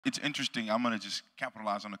it's interesting. I'm going to just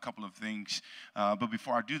capitalize on a couple of things. But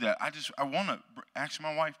before I do that, I want to ask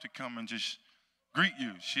my wife to come and just greet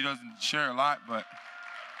you. She doesn't share a lot, but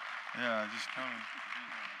yeah, just come and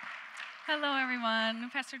Hello, everyone.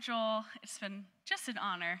 Pastor Joel, it's been just an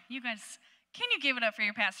honor. You guys, can you give it up for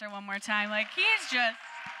your pastor one more time? Like, he's just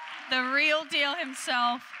the real deal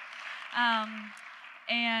himself.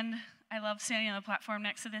 And I love standing on the platform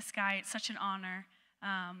next to this guy. It's such an honor.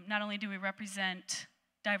 Not only do we represent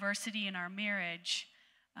diversity in our marriage,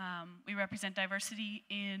 we represent diversity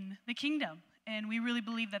in the kingdom. And we really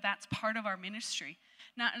believe that that's part of our ministry.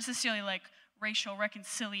 Not necessarily like racial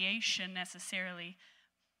reconciliation necessarily,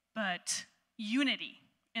 but unity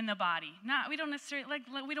in the body. We don't necessarily,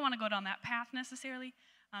 we don't want to go down that path necessarily,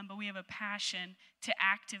 but we have a passion to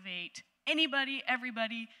activate anybody,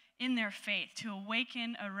 everybody in their faith, to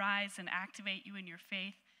awaken, arise, and activate you in your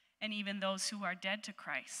faith, and even those who are dead to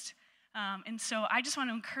Christ. And so I just want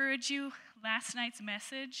to encourage you, last night's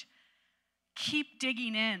message, keep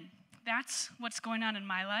digging in. That's what's going on in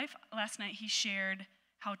my life. Last night he shared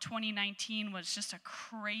how 2019 was just a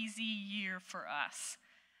crazy year for us.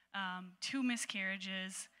 2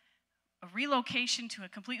 miscarriages, a relocation to a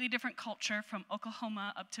completely different culture from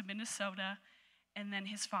Oklahoma up to Minnesota, and then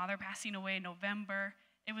his father passing away in November.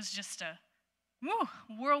 It was just a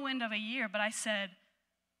whirlwind of a year, but I said,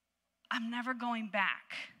 I'm never going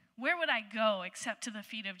back. Where would I go except to the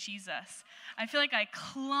feet of Jesus? I feel like I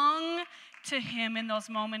clung to him in those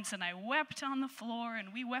moments, and I wept on the floor, and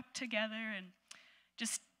we wept together, and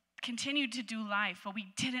just continued to do life, but we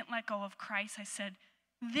didn't let go of Christ. I said,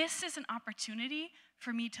 this is an opportunity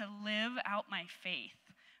for me to live out my faith.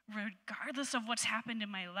 Regardless of what's happened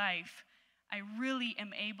in my life, I really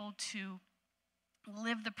am able to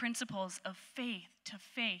live the principles of faith to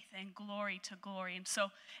faith and glory to glory. And so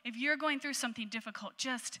if you're going through something difficult,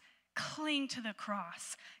 just cling to the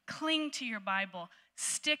cross, cling to your Bible,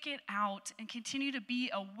 stick it out, and continue to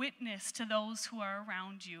be a witness to those who are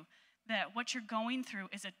around you, that what you're going through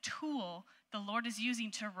is a tool the Lord is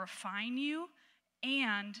using to refine you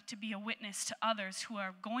and to be a witness to others who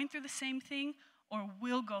are going through the same thing or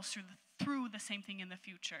will go through the same thing in the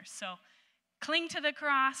future. So cling to the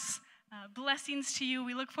cross. Blessings to you.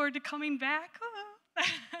 We look forward to coming back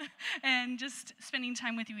and just spending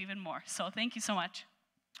time with you even more. So thank you so much.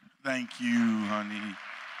 thank you, honey.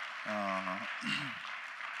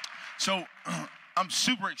 So I'm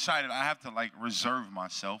super excited. I have to reserve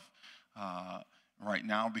myself right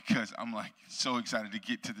now because I'm so excited to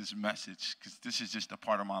get to this message, because this is just a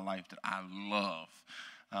part of my life that I love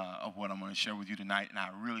of what I'm going to share with you tonight. And I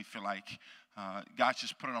really feel like God's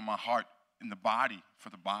just put it on my heart in the body, for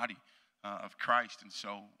the body of Christ. And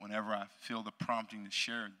so whenever I feel the prompting to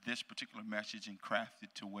share this particular message and craft it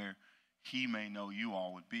to where he may know you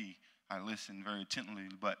all would be, I listen very attentively.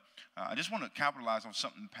 But I just want to capitalize on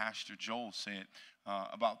something Pastor Joel said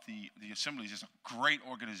about the Assemblies. It's a great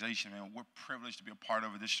organization, man. We're privileged to be a part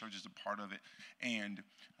of it. This church is a part of it. And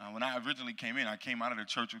when I originally came in, I came out of the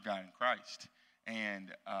Church of God in Christ.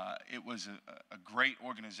 And it was a great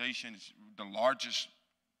organization. It's the largest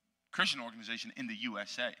Christian organization in the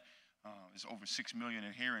USA. There's over 6 million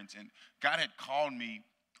adherents. And God had called me.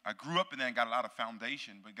 I grew up in there and got a lot of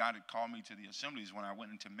foundation, but God had called me to the Assemblies when I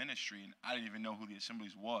went into ministry, and I didn't even know who the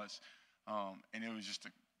Assemblies was. And it was just a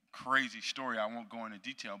crazy story. I won't go into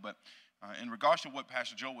detail, but in regards to what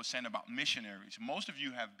Pastor Joe was saying about missionaries, most of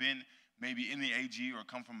you have been maybe in the AG or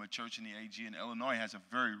come from a church in the AG, and Illinois has a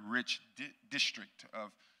very rich district of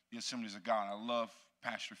the Assemblies of God. I love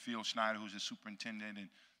Pastor Phil Schneider, who's the superintendent, and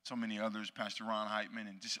so many others, Pastor Ron Heitman,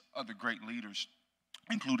 and just other great leaders,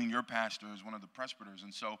 including your pastor as one of the presbyters.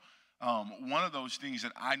 And so one of those things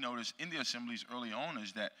that I noticed in the Assemblies early on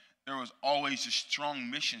is that there was always a strong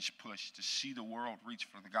missions push to see the world reach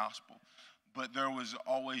for the gospel. But there was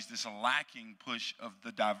always this lacking push of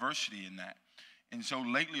the diversity in that. And so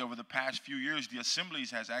lately, over the past few years, the Assemblies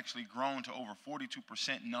has actually grown to over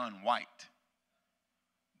 42% non-white.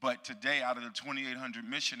 But today, out of the 2,800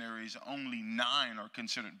 missionaries, only 9 are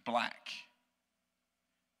considered black.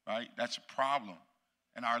 Right? That's a problem.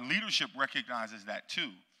 And our leadership recognizes that too.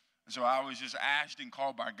 And so I was just asked and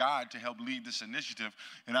called by God to help lead this initiative.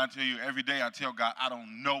 And I tell you, every day I tell God, I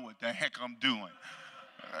don't know what the heck I'm doing.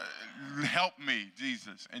 Help me,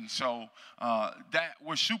 Jesus. And so that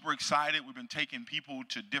we're super excited. We've been taking people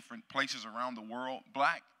to different places around the world,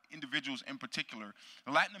 black individuals in particular.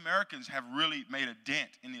 The Latin Americans have really made a dent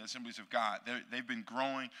in the Assemblies of God. They've been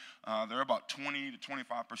growing. They're about 20 to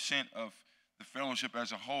 25% of the fellowship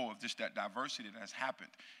as a whole, of just that diversity that has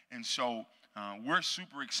happened. And so we're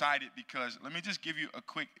super excited because, let me just give you a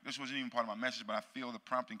quick, this wasn't even part of my message, but I feel the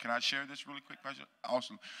prompting. Can I share this really quick, Pastor?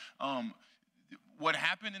 Awesome. What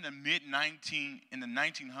happened in the in the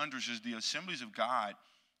 1900s is the Assemblies of God,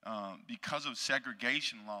 because of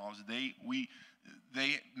segregation laws, they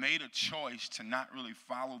made a choice to not really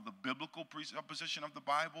follow the biblical presupposition of the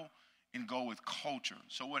Bible and go with culture.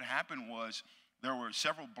 So what happened was there were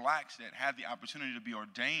several blacks that had the opportunity to be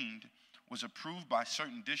ordained, was approved by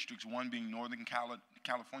certain districts, one being Northern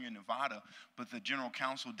California, Nevada, but the General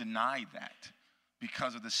Council denied that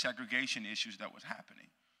because of the segregation issues that was happening.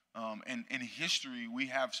 And in history, we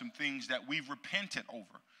have some things that we've repented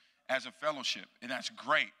over as a fellowship, and that's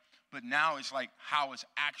great. But now it's like, how is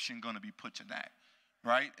action going to be put to that,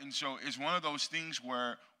 right? And so it's one of those things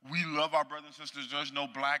where we love our brothers and sisters. There's no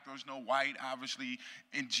black, there's no white, obviously,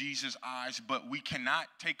 in Jesus' eyes, but we cannot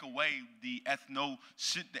take away the ethnicity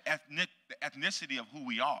of who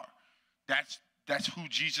we are. That's who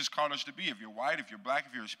Jesus called us to be. If you're white, if you're black,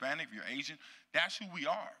 if you're Hispanic, if you're Asian, that's who we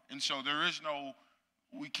are. And so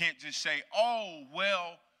we can't just say, oh,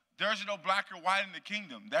 well, there's no black or white in the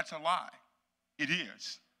kingdom. That's a lie. It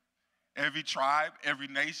is. Every tribe, every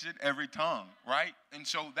nation, every tongue, right? And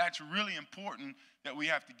so that's really important that we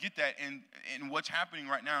have to get that. And what's happening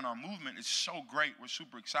right now in our movement is so great. We're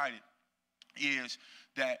super excited. Is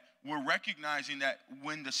that we're recognizing that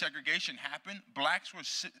when the segregation happened, blacks were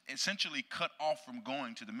essentially cut off from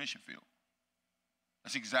going to the mission field.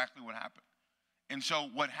 That's exactly what happened. And so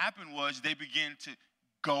what happened was they began to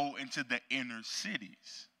go into the inner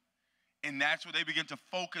cities. And that's where they began to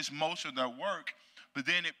focus most of their work. But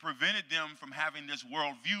then it prevented them from having this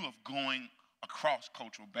worldview of going across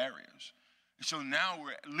cultural barriers. And so now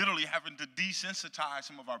we're literally having to desensitize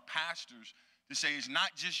some of our pastors to say it's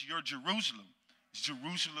not just your Jerusalem. It's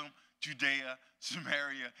Jerusalem, Judea,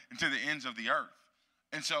 Samaria, and to the ends of the earth.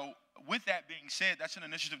 And so with that being said, that's an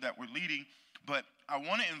initiative that we're leading. But I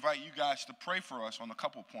want to invite you guys to pray for us on a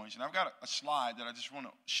couple points. And I've got a slide that I just want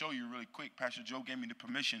to show you really quick. Pastor Joe gave me the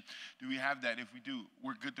permission. Do we have that? If we do,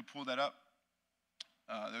 we're good to pull that up.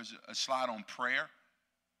 There's a slide on prayer.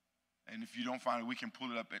 And if you don't find it, we can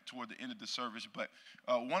pull it up toward the end of the service. But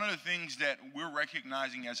one of the things that we're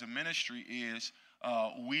recognizing as a ministry is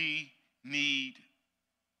we need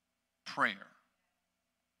prayer.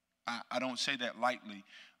 I don't say that lightly.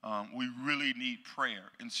 We really need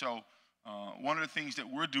prayer. And so one of the things that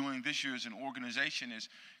we're doing this year as an organization is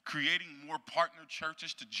creating more partner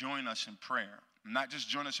churches to join us in prayer. Not just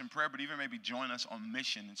join us in prayer, but even maybe join us on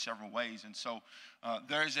mission in several ways. And so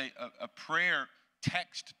there's a prayer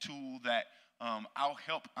text tool that I'll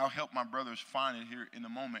help my brothers find it here in a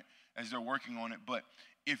moment as they're working on it. But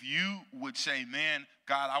if you would say, man,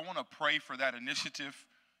 God, I want to pray for that initiative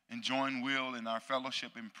and join Will in our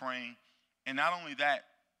fellowship in praying. And not only that,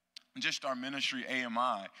 just our ministry,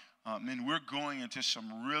 AMI, man, we're going into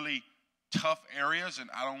some really tough areas, and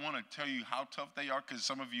I don't want to tell you how tough they are because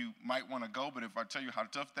some of you might want to go, but if I tell you how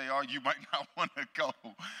tough they are, you might not want to go.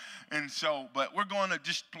 And so, but we're going to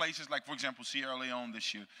just places like, for example, Sierra Leone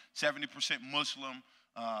this year, 70% Muslim.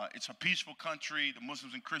 It's a peaceful country. The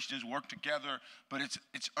Muslims and Christians work together, but it's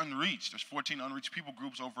unreached. There's 14 unreached people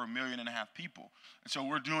groups, over 1.5 million people. And so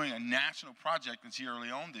we're doing a national project in Sierra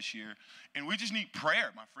Leone this year, and we just need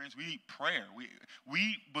prayer, my friends. We need prayer. We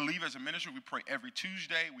believe as a ministry, we pray every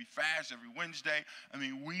Tuesday. We fast every Wednesday. I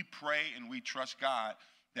mean, we pray and we trust God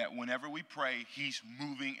that whenever we pray, he's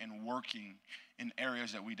moving and working in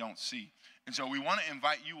areas that we don't see. And so we want to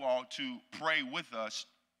invite you all to pray with us.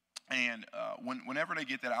 And whenever they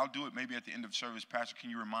get that, I'll do it maybe at the end of service. Pastor, can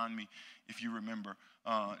you remind me, if you remember,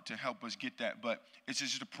 to help us get that? But it's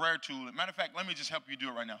just a prayer tool. Matter of fact, let me just help you do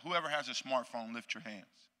it right now. Whoever has a smartphone, lift your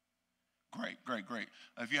hands. Great, great, great.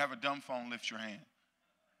 If you have a dumb phone, lift your hand.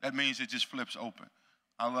 That means it just flips open.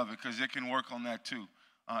 I love it because it can work on that too.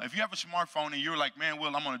 If you have a smartphone and you're like, man,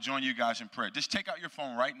 Will, I'm going to join you guys in prayer. Just take out your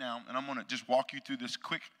phone right now, and I'm going to just walk you through this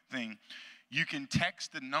quick thing. You can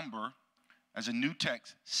text the number as a new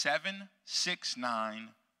text,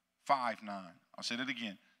 76959. I'll say that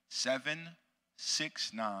again,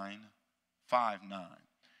 76959.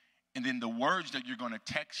 And then the words that you're going to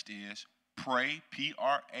text is pray,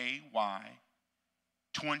 P-R-A-Y,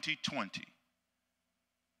 2020.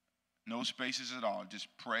 No spaces at all, just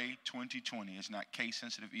pray 2020. It's not case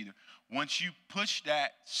sensitive either. Once you push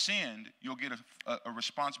that send, you'll get a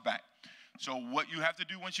response back. So what you have to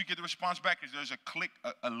do once you get the response back is there's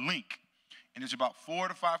a link. And there's about 4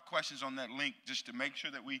 to 5 questions on that link just to make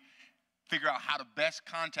sure that we figure out how to best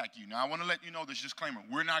contact you. Now, I want to let you know this disclaimer.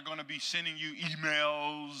 We're not going to be sending you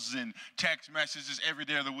emails and text messages every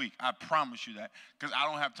day of the week. I promise you that, because I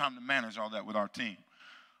don't have time to manage all that with our team.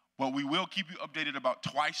 But we will keep you updated about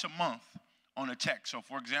twice a month on a text. So,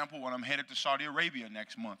 for example, when I'm headed to Saudi Arabia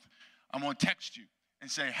next month, I'm going to text you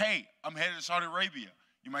and say, hey, I'm headed to Saudi Arabia.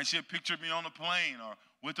 You might see a picture of me on the plane or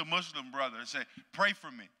with a Muslim brother and say, pray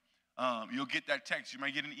for me. You'll get that text. You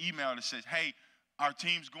might get an email that says, hey, our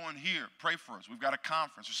team's going here. Pray for us. We've got a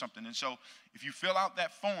conference or something. And so if you fill out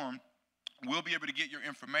that form, we'll be able to get your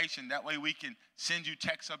information. That way we can send you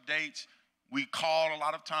text updates. We call a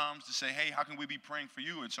lot of times to say, hey, how can we be praying for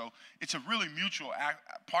you? And so it's a really mutual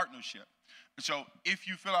partnership. And so if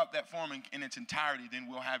you fill out that form in its entirety, then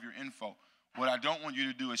we'll have your info. What I don't want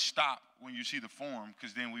you to do is stop when you see the form,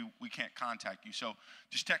 because then we can't contact you. So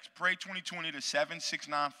just text PRAY 2020 to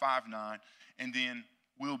 76959, and then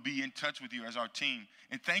we'll be in touch with you as our team.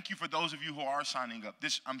 And thank you for those of you who are signing up.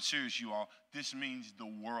 I'm serious, you all. This means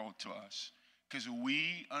the world to us, because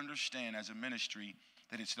we understand as a ministry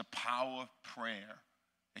that it's the power of prayer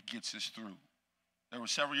that gets us through. There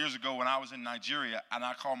was several years ago when I was in Nigeria, and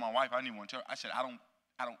I called my wife. I didn't even want to tell her. I said, I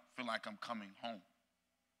don't feel like I'm coming home.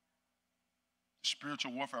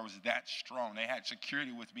 Spiritual warfare was that strong. They had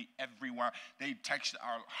security with me everywhere. They texted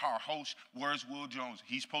our host, where's Will Jones?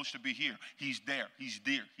 He's supposed to be here. He's there. He's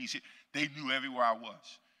there. He's here. They knew everywhere I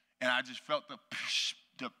was. And I just felt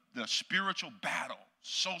the spiritual battle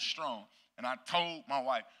so strong. And I told my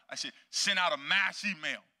wife, I said, send out a mass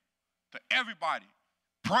email to everybody.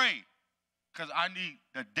 Pray, because I need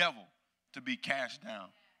the devil to be cast down.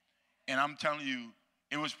 And I'm telling you,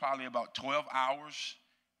 it was probably about 12 hours.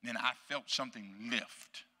 Then I felt something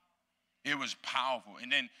lift. It was powerful.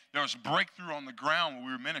 And then there was breakthrough on the ground when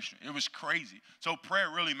we were ministering. It was crazy. So prayer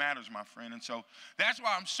really matters, my friend. And so that's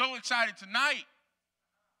why I'm so excited tonight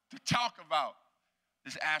to talk about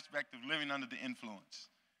this aspect of living under the influence.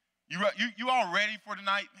 You all ready for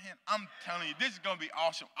tonight? Man, I'm telling you, this is going to be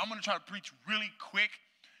awesome. I'm going to try to preach really quick.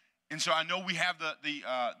 And so I know we have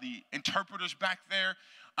the interpreters back there.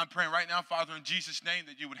 I'm praying right now, Father, in Jesus' name,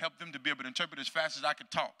 that you would help them to be able to interpret as fast as I could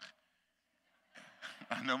talk.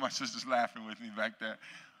 I know my sister's laughing with me back there,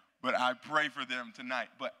 but I pray for them tonight.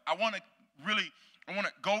 But I want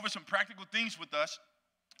to go over some practical things with us,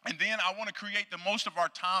 and then I want to create the most of our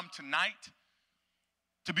time tonight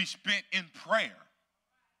to be spent in prayer.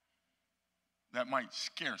 That might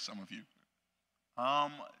scare some of you.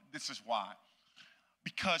 This is why.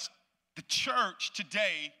 Because the church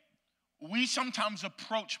today, we sometimes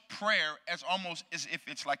approach prayer as almost as if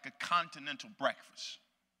it's like a continental breakfast.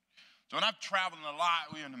 So when I've traveled a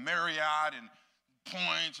lot, we're in the Marriott and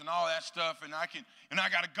Points and all that stuff, and I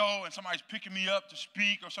got to go, and somebody's picking me up to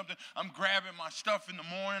speak or something. I'm grabbing my stuff in the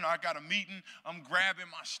morning. I got a meeting. I'm grabbing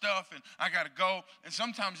my stuff, and I got to go. And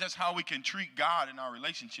sometimes that's how we can treat God in our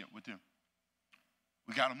relationship with Him.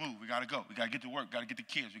 We got to move. We got to go. We got to get to work. Got to get the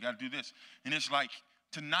kids. We got to do this. And it's like,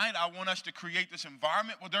 tonight, I want us to create this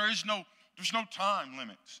environment where there's no time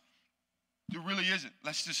limits. There really isn't.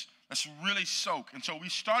 Let's really soak. And so we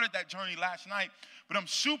started that journey last night, but I'm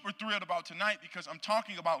super thrilled about tonight because I'm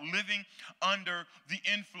talking about living under the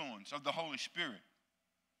influence of the Holy Spirit.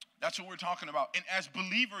 That's what we're talking about. And as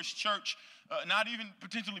believers, church, not even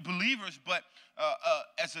potentially believers, but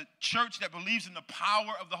as a church that believes in the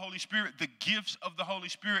power of the Holy Spirit, the gifts of the Holy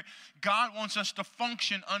Spirit, God wants us to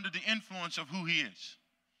function under the influence of who He is.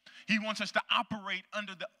 He wants us to operate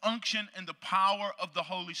under the unction and the power of the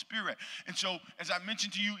Holy Spirit. And so, as I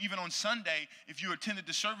mentioned to you, even on Sunday, if you attended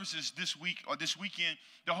the services this week or this weekend,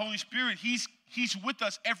 the Holy Spirit, He's with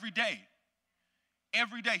us every day.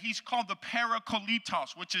 Every day. He's called the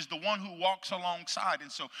Parakletos, which is the one who walks alongside. And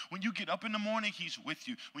so when you get up in the morning, He's with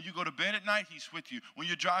you. When you go to bed at night, He's with you. When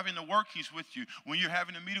you're driving to work, He's with you. When you're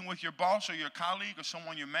having a meeting with your boss or your colleague or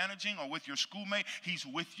someone you're managing or with your schoolmate, He's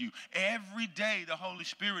with you. Every day the Holy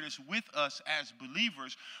Spirit is with us as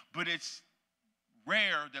believers, but it's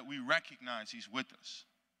rare that we recognize He's with us.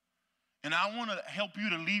 And I want to help you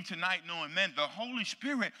to leave tonight knowing, man, the Holy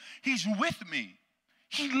Spirit, He's with me.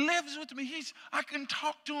 He lives with me. I can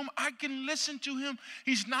talk to Him. I can listen to Him.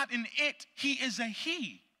 He's not an it. He is a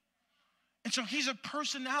He. And so He's a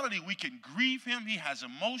personality. We can grieve Him. He has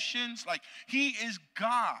emotions. Like, He is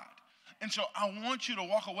God. And so I want you to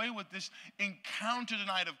walk away with this encounter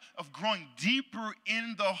tonight of growing deeper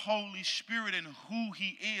in the Holy Spirit and who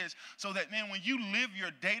He is, so that, man, when you live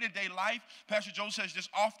your day-to-day life, Pastor Joe says this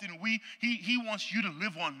often, He wants you to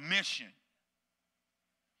live on mission.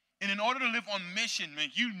 And in order to live on mission, man,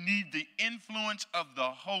 you need the influence of the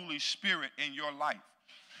Holy Spirit in your life.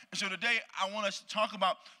 And so today, I want us to talk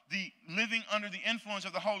about the living under the influence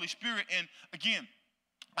of the Holy Spirit. And again,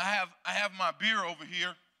 I have my beer over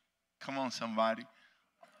here. Come on, somebody.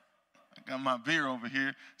 I got my beer over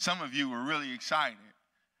here. Some of you were really excited.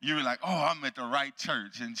 You were like, oh, I'm at the right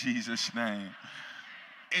church in Jesus' name.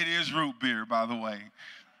 It is root beer, by the way.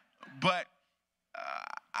 But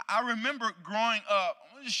I remember growing up,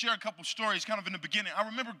 I'm going to just share a couple stories kind of in the beginning. I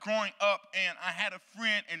remember growing up, and I had a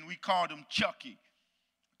friend, and we called him Chucky.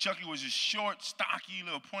 Chucky was a short, stocky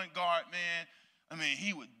little point guard, man. I mean,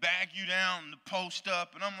 he would bag you down and post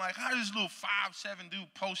up. And I'm like, how does this little 5'7"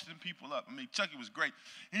 dude posting people up? I mean, Chucky was great.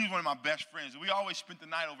 He was one of my best friends. We always spent the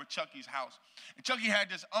night over Chucky's house. And Chucky had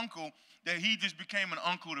this uncle that he just became an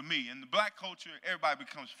uncle to me. In the black culture, everybody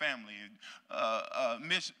becomes family.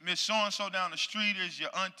 Miss so-and-so down the street is your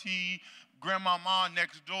auntie, grandmama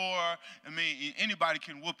next door. I mean, anybody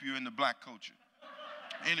can whoop you in the black culture.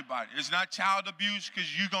 Anybody. It's not child abuse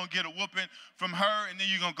because you're going to get a whooping from her and then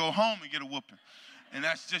you're going to go home and get a whooping. And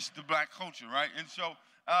that's just the black culture, right? And so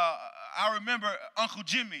I remember Uncle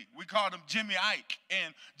Jimmy. We called him Jimmy Ike.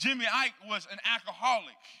 And Jimmy Ike was an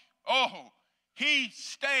alcoholic. Oh, he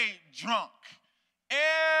stayed drunk.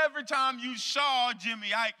 Every time you saw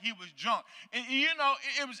Jimmy Ike, he was drunk. And you know,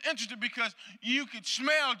 it was interesting because you could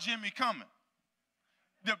smell Jimmy coming.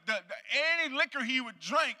 Any liquor he would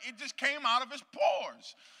drink, it just came out of his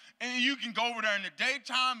pores. And you can go over there in the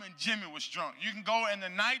daytime and Jimmy was drunk. You can go in the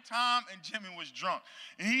nighttime and Jimmy was drunk.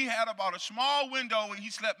 And he had about a small window where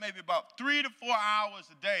he slept maybe about 3 to 4 hours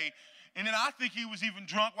a day. And then I think he was even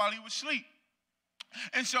drunk while he was asleep.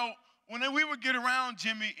 And so when we would get around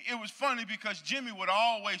Jimmy, it was funny because Jimmy would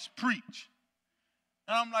always preach.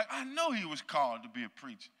 And I'm like, I know he was called to be a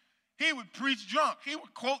preacher. He would preach drunk. He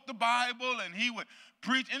would quote the Bible and he would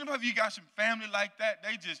preach. Anybody of you got some family like that?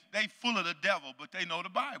 They full of the devil, but they know the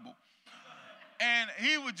Bible. And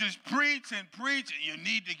he would just preach and preach. You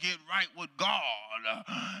need to get right with God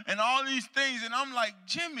and all these things. And I'm like,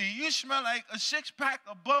 Jimmy, you smell like a 6-pack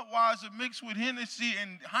of Budweiser mixed with Hennessy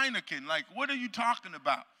and Heineken. Like, what are you talking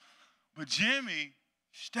about? But Jimmy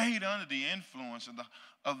stayed under the influence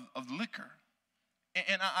of liquor.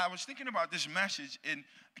 And I was thinking about this message, and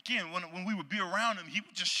again, when we would be around him, he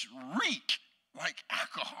would just reek like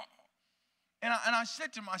alcohol. And I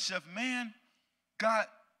said to myself, man, God,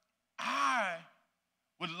 I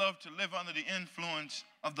would love to live under the influence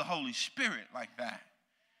of the Holy Spirit like that.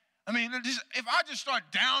 I mean, if I just start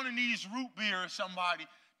downing these root beer or somebody,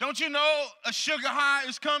 don't you know a sugar high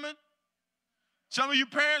is coming? Some of you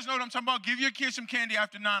parents know what I'm talking about. Give your kids some candy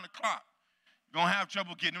after 9 o'clock. You're going to have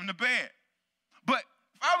trouble getting them to bed. But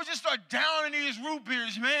if I would just start downing these root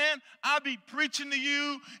beers, man, I'd be preaching to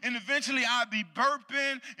you, and eventually I'd be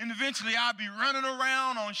burping, and eventually I'd be running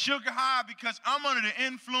around on sugar high because I'm under the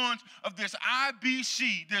influence of this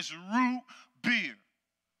IBC, this root beer.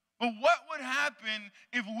 But what would happen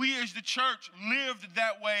if we as the church lived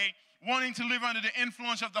that way, wanting to live under the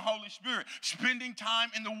influence of the Holy Spirit, spending time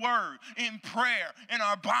in the Word, in prayer, in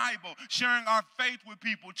our Bible, sharing our faith with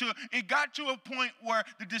people? It got to a point where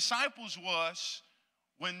the disciples was,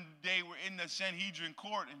 when they were in the Sanhedrin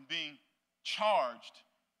court and being charged,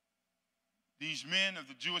 these men of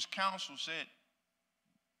the Jewish council said,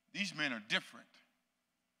 these men are different.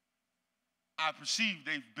 I perceive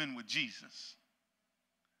they've been with Jesus.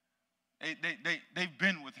 They've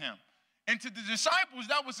been with him. And to the disciples,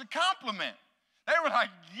 that was a compliment. They were like,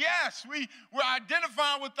 yes, we're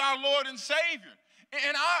identifying with our Lord and Savior.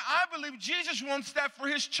 And I believe Jesus wants that for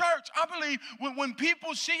his church. I believe when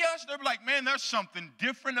people see us, they're like, man, there's something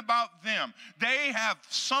different about them. They have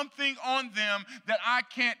something on them that I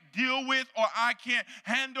can't deal with or I can't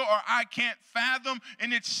handle or I can't fathom.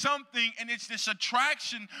 And it's something, and it's this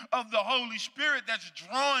attraction of the Holy Spirit that's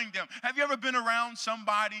drawing them. Have you ever been around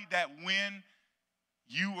somebody that when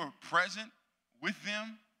you were present with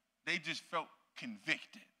them, they just felt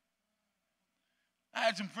convicted? I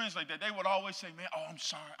had some friends like that. They would always say, man, oh, I'm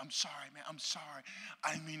sorry, man, I'm sorry.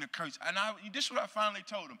 I didn't mean to curse. And this is what I finally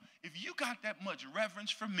told them. If you got that much reverence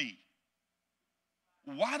for me,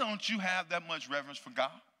 why don't you have that much reverence for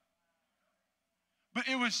God? But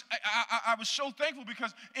I was so thankful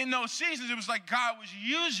because in those seasons, it was like God was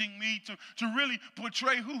using me to really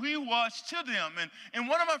portray who he was to them. And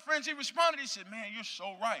one of my friends, he responded, he said, man, you're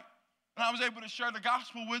so right. And I was able to share the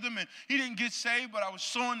gospel with him, and he didn't get saved, but I was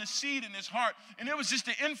sowing the seed in his heart. And it was just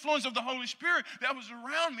the influence of the Holy Spirit that was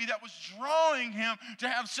around me that was drawing him to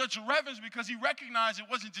have such reverence because he recognized it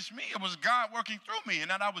wasn't just me, it was God working through me,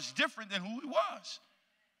 and that I was different than who he was.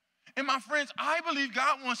 And my friends, I believe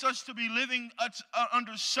God wants us to be living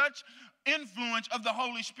under such influence of the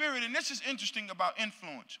Holy Spirit. And this is interesting about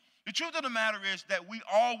influence. The truth of the matter is that we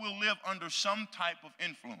all will live under some type of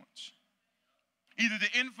influence. Either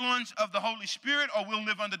the influence of the Holy Spirit or we'll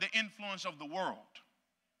live under the influence of the world.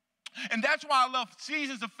 And that's why I love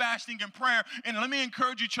seasons of fasting and prayer. And let me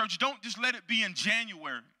encourage you, church, don't just let it be in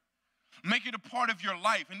January. Make it a part of your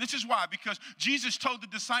life. And this is why, because Jesus told the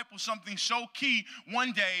disciples something so key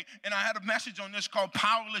one day, and I had a message on this called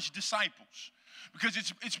Powerless Disciples. Because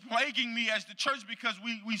it's plaguing me as the church, because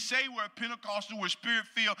we say we're Pentecostal, we're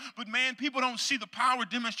Spirit-filled, but man, people don't see the power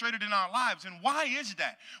demonstrated in our lives. And why is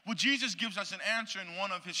that? Well, Jesus gives us an answer in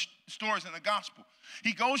one of his stories in the gospel.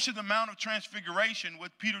 He goes to the Mount of Transfiguration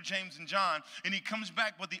with Peter, James, and John, and he comes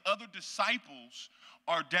back, but the other disciples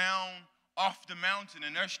are down off the mountain,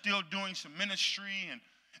 and they're still doing some ministry. And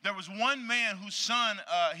there was one man whose son,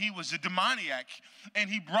 he was a demoniac, and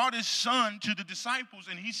he brought his son to the disciples,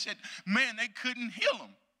 and he said, man, they couldn't heal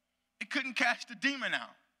him. They couldn't cast the demon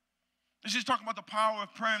out. This is talking about the power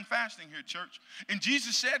of prayer and fasting here, church. And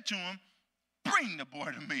Jesus said to him, bring the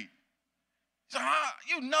boy to me. So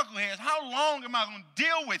you knuckleheads, how long am I going to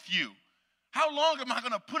deal with you? How long am I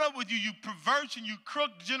going to put up with you, you perverse and you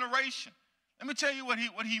crook generation? Let me tell you what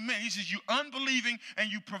he meant. He says, you unbelieving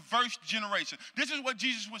and you perverse generation. This is what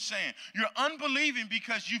Jesus was saying. You're unbelieving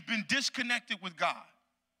because you've been disconnected with God.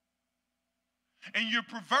 And you're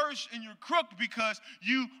perverse and you're crooked because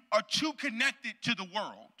you are too connected to the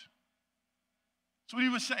world. That's what he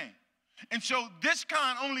was saying. And so this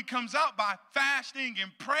kind only comes out by fasting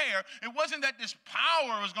and prayer. It wasn't that this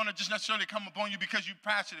power was going to just necessarily come upon you because you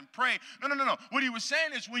fasted and prayed. No. What he was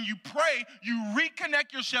saying is when you pray, you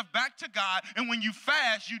reconnect yourself back to God. And when you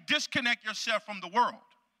fast, you disconnect yourself from the world.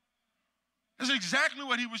 That's exactly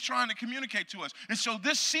what he was trying to communicate to us. And so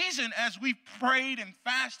this season, as we prayed and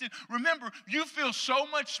fasted, remember, you feel so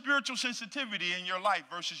much spiritual sensitivity in your life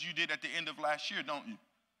versus you did at the end of last year, don't you?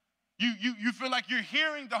 You feel like you're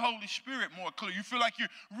hearing the Holy Spirit more clearly. You feel like you're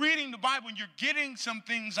reading the Bible and you're getting some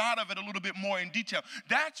things out of it a little bit more in detail.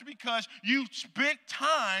 That's because you spent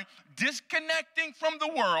time disconnecting from the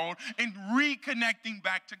world and reconnecting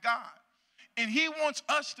back to God. And he wants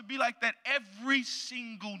us to be like that every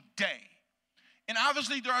single day. And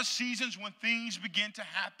obviously there are seasons when things begin to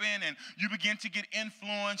happen and you begin to get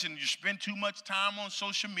influenced and you spend too much time on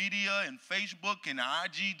social media and Facebook and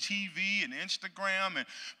IGTV and Instagram and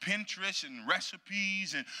Pinterest and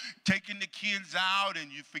recipes and taking the kids out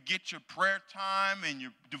and you forget your prayer time and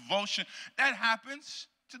your devotion. That happens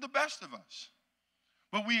to the best of us.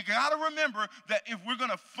 But we got to remember that if we're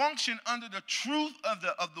going to function under the truth of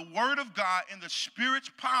the Word of God and the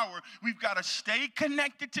Spirit's power, we've got to stay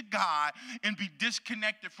connected to God and be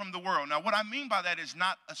disconnected from the world. Now, what I mean by that is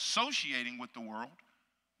not associating with the world.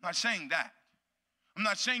 I'm not saying that. I'm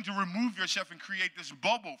not saying to remove yourself and create this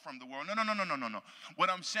bubble from the world. No. What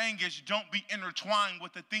I'm saying is don't be intertwined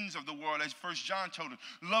with the things of the world, as 1 John told us.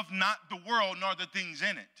 Love not the world nor the things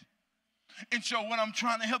in it. And so what I'm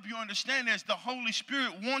trying to help you understand is the Holy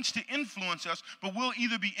Spirit wants to influence us, but we'll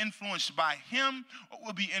either be influenced by him or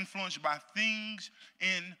we'll be influenced by things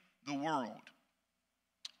in the world.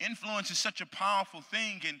 Influence is such a powerful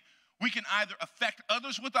thing, and we can either affect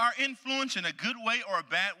others with our influence in a good way or a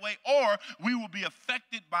bad way, or we will be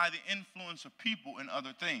affected by the influence of people in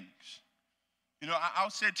other things. You know, I'll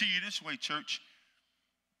say it to you this way, church.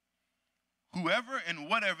 Whoever and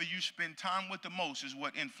whatever you spend time with the most is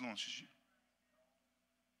what influences you.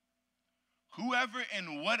 Whoever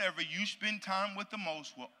and whatever you spend time with the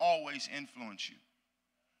most will always influence you.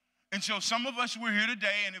 And so some of us, we're here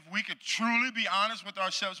today, and if we could truly be honest with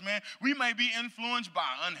ourselves, man, we may be influenced by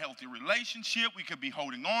an unhealthy relationship. We could be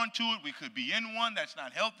holding on to it. We could be in one that's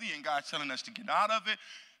not healthy, and God's telling us to get out of it.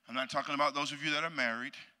 I'm not talking about those of you that are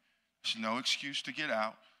married. There's no excuse to get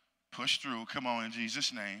out. Push through. Come on, in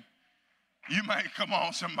Jesus' name. You might, come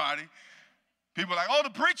on, somebody. People are like, oh, the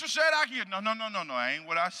preacher said I can. No, that ain't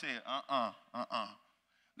what I said.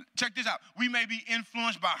 Check this out. We may be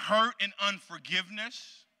influenced by hurt and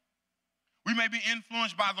unforgiveness. We may be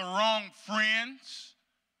influenced by the wrong friends,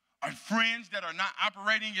 or friends that are not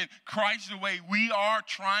operating in Christ the way we are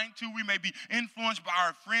trying to. We may be influenced by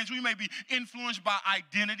our friends. We may be influenced by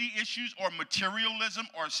identity issues or materialism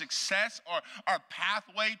or success or our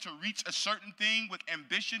pathway to reach a certain thing with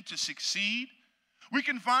ambition to succeed. We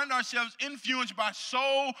can find ourselves influenced by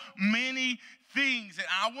so many things. And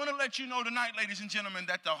I want to let you know tonight, ladies and gentlemen,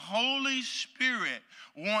 that the Holy Spirit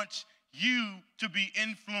wants you to be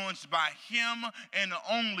influenced by him and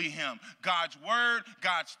only him. God's word,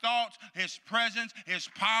 God's thoughts, his presence, his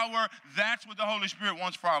power. That's what the Holy Spirit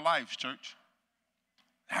wants for our lives, church.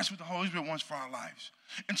 That's what the Holy Spirit wants for our lives.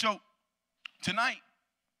 And so tonight,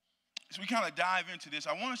 as we kind of dive into this,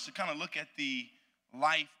 I want us to kind of look at the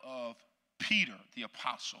life of Peter, the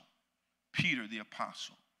apostle. Peter, the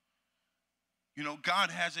apostle. You know, God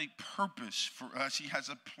has a purpose for us. He has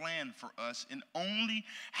a plan for us, and only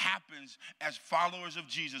happens as followers of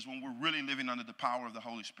Jesus when we're really living under the power of the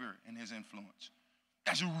Holy Spirit and his influence.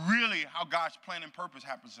 That's really how God's plan and purpose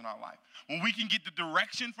happens in our life. When we can get the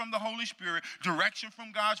direction from the Holy Spirit, direction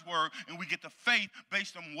from God's word, and we get the faith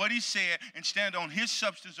based on what he said and stand on his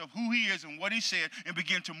substance of who he is and what he said and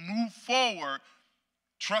begin to move forward,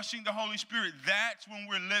 trusting the Holy Spirit, that's when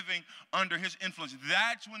we're living under his influence.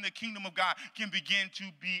 That's when the kingdom of God can begin to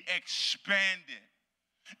be expanded.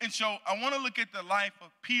 And so I want to look at the life of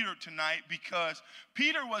Peter tonight because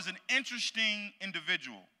Peter was an interesting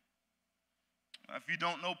individual. If you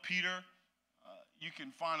don't know Peter, you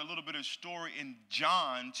can find a little bit of story in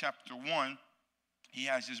John chapter 1. He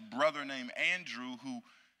has this brother named Andrew who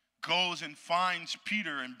goes and finds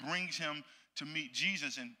Peter and brings him to meet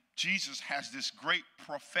Jesus. And Jesus has this great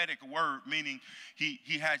prophetic word, meaning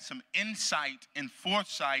he had some insight and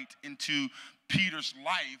foresight into Peter's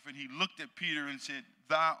life. And he looked at Peter and said,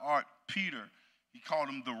 "Thou art Peter." He called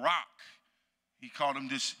him the rock. He called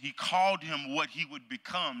him what he would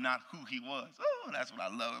become, not who he was. Oh, that's what I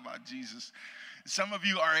love about Jesus. Some of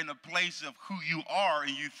you are in a place of who you are, and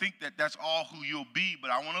you think that that's all who you'll be. But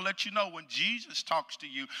I want to let you know, when Jesus talks to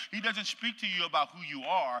you, he doesn't speak to you about who you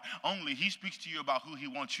are only. He speaks to you about who he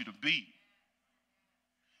wants you to be.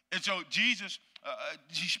 And so Jesus,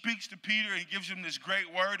 he speaks to Peter and gives him this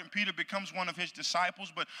great word, and Peter becomes one of his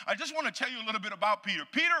disciples. But I just want to tell you a little bit about Peter.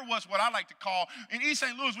 Peter was what I like to call, in East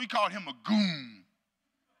St. Louis, we called him a goon.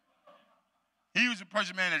 He was a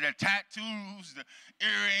person, man, that had tattoos, the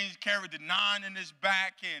earrings, carried the 9 in his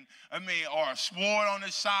back, or a sword on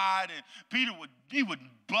his side. And Peter would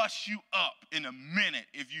bust you up in a minute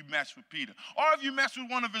if you mess with Peter. Or if you mess with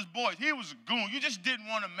one of his boys. He was a goon. You just didn't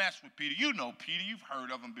want to mess with Peter. You know Peter. You've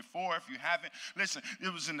heard of him before. If you haven't, listen,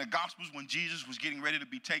 it was in the Gospels when Jesus was getting ready to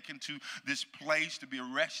be taken to this place to be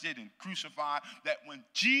arrested and crucified, that when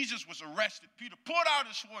Jesus was arrested, Peter pulled out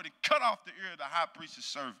his sword and cut off the ear of the high priest's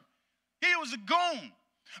servant. He was a goon,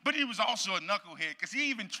 but he was also a knucklehead because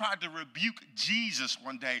he even tried to rebuke Jesus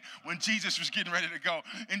one day when Jesus was getting ready to go.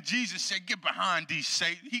 And Jesus said, "Get behind thee,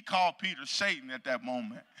 Satan." He called Peter Satan at that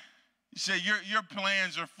moment. He said, your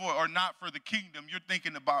plans are not for the kingdom. You're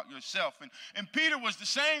thinking about yourself. And Peter was the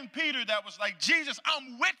same Peter that was like, "Jesus,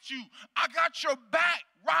 I'm with you. I got your back.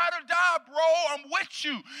 Ride or die, bro. I'm with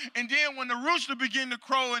you." And then when the rooster began to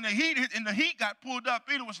crow and the heat got pulled up,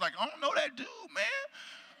 Peter was like, "I don't know that dude, man.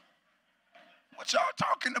 What y'all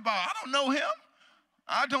talking about? I don't know him.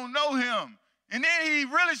 I don't know him." And then he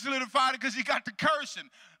really solidified it because he got to cursing.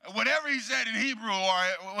 Whatever he said in Hebrew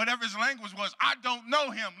or whatever his language was, "I don't know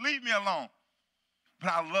him. Leave me alone."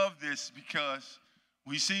 But I love this because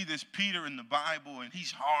we see this Peter in the Bible, and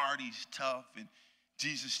he's hard, he's tough, and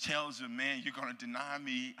Jesus tells him, "Man, you're going to deny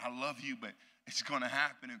me. I love you, but it's going to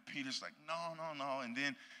happen." And Peter's like, no. And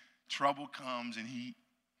then trouble comes, and he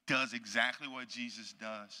does exactly what Jesus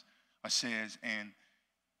says. And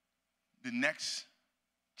the next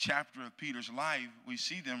chapter of Peter's life, we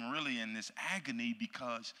see them really in this agony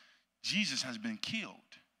because Jesus has been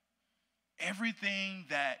killed. Everything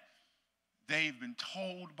that they've been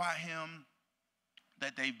told by him,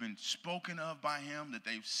 that they've been spoken of by him, that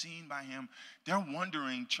they've seen by him, they're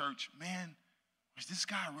wondering, church, man, was this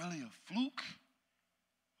guy really a fluke?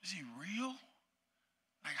 Is he real?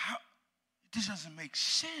 Like, how? This doesn't make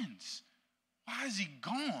sense. Why is he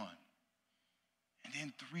gone? And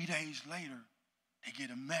then 3 days later, they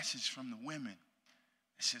get a message from the women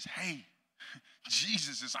that says, "Hey,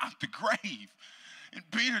 Jesus is out the grave." And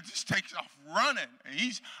Peter just takes off running, and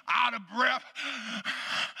he's out of breath.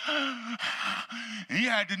 And he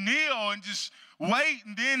had to kneel and just wait,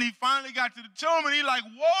 and then he finally got to the tomb, and he's like,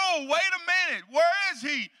 "Whoa, wait a minute, where is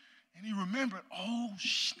he?" And he remembered, oh,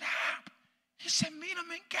 snap. He said, "Meet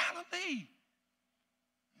him in Galilee."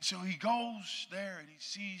 And so he goes there, and he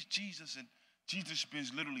sees Jesus, and Jesus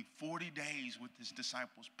spends literally 40 days with his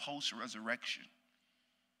disciples post-resurrection.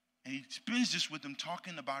 And he spends this with them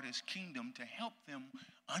talking about his kingdom to help them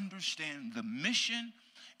understand the mission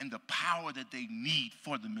and the power that they need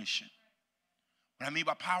for the mission. What I mean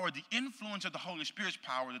by power, the influence of the Holy Spirit's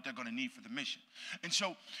power that they're going to need for the mission. And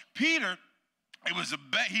so Peter, he was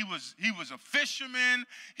a fisherman,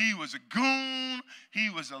 he was a goon, he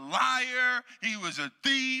was a liar, he was a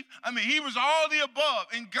thief. I mean, he was all the above.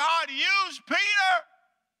 And God used Peter.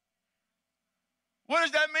 What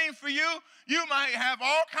does that mean for you? You might have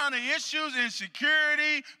all kind of issues,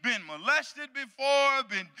 insecurity, been molested before,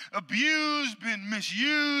 been abused, been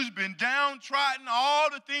misused, been downtrodden, all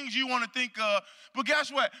the things you want to think of. But guess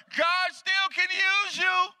what? God still can use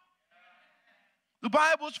you. The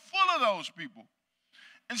Bible's full of those people.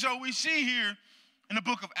 And so we see here in the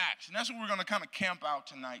book of Acts, and that's what we're going to kind of camp out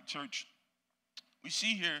tonight, church. We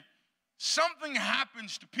see here something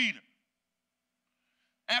happens to Peter.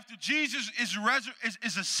 After Jesus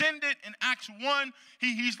is ascended in Acts 1,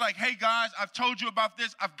 he's like, hey guys, I've told you about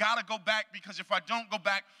this. I've got to go back because if I don't go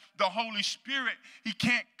back, the Holy Spirit, he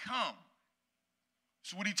can't come.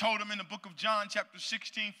 That's what he told them in the book of John, chapter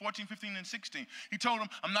 16, 14, 15, and 16. He told them,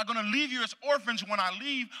 I'm not going to leave you as orphans when I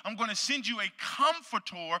leave. I'm going to send you a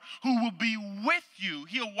comforter who will be with you.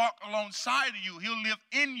 He'll walk alongside of you. He'll live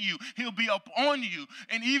in you. He'll be up on you.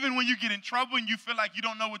 And even when you get in trouble and you feel like you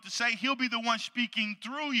don't know what to say, he'll be the one speaking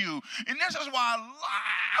through you. And this is why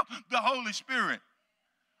I love the Holy Spirit.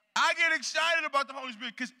 I get excited about the Holy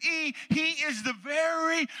Spirit because he is the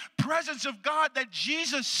very presence of God that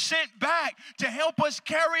Jesus sent back to help us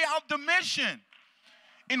carry out the mission.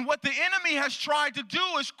 And what the enemy has tried to do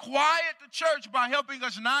is quiet the church by helping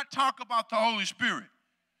us not talk about the Holy Spirit.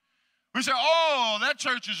 We say, oh, that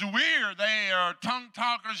church is weird. They are tongue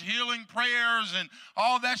talkers, healing prayers, and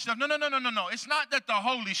all that stuff. No. It's not that the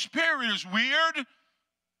Holy Spirit is weird.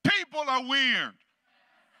 People are weird.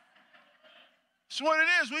 That's what it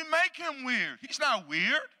is. We make him weird. He's not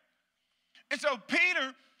weird. And so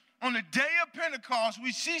Peter, on the day of Pentecost,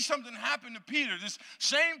 we see something happen to Peter. This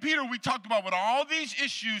same Peter we talked about with all these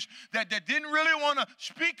issues that didn't really want to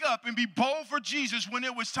speak up and be bold for Jesus when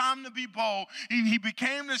it was time to be bold. He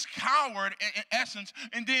became this coward in essence.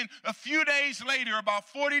 And then a few days later, about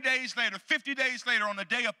 40 days later, 50 days later, on the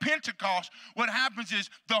day of Pentecost, what happens is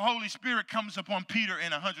the Holy Spirit comes upon Peter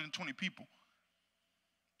and 120 people.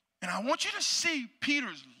 And I want you to see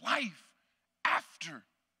Peter's life after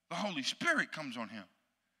the Holy Spirit comes on him.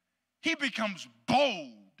 He becomes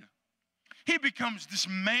bold. He becomes this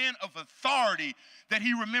man of authority that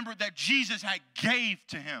he remembered that Jesus had gave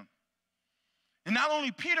to him. And not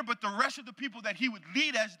only Peter, but the rest of the people that he would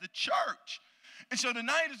lead as the church. And so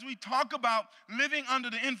tonight, as we talk about living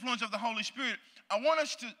under the influence of the Holy Spirit, I want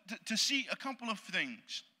us to see a couple of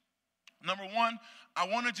things. Number one, I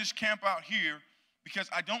want to just camp out here because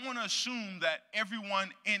I don't want to assume that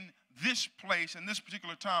everyone in this place, in this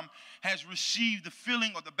particular time, has received the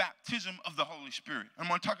filling or the baptism of the Holy Spirit. I'm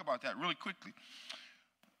going to talk about that really quickly.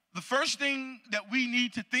 The first thing that we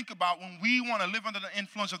need to think about when we want to live under the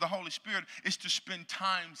influence of the Holy Spirit is to spend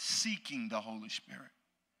time seeking the Holy Spirit.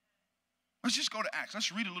 Let's just go to Acts.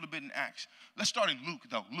 Let's read a little bit in Acts. Let's start in Luke,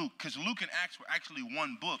 though. Luke, because Luke and Acts were actually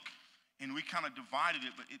one book, and we kind of divided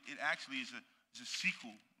it, but it actually is a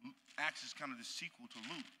sequel. Acts is kind of the sequel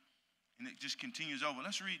to Luke, and it just continues over.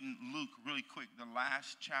 Let's read in Luke really quick, the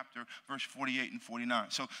last chapter, verse 48 and 49.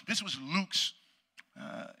 So this was Luke's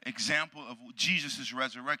example of Jesus'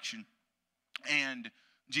 resurrection, and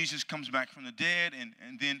Jesus comes back from the dead,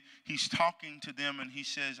 and then he's talking to them, and he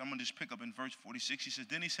says, I'm going to just pick up in verse 46. He says,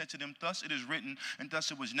 then he said to them, thus it is written, and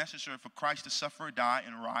thus it was necessary for Christ to suffer, die,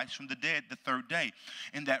 and rise from the dead the third day,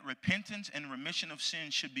 and that repentance and remission of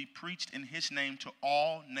sins should be preached in his name to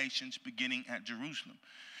all nations, beginning at Jerusalem.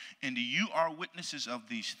 And you are witnesses of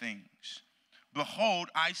these things. Behold,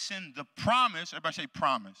 I send the promise, everybody say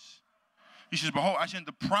promise. He says, behold, I send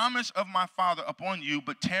the promise of my Father upon you,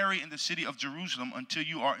 but tarry in the city of Jerusalem until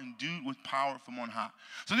you are endued with power from on high.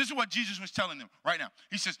 So this is what Jesus was telling them right now.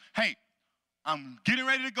 He says, hey, I'm getting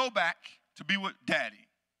ready to go back to be with Daddy.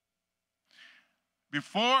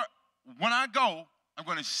 When I go, I'm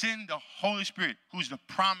going to send the Holy Spirit, who's the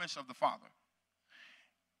promise of the Father.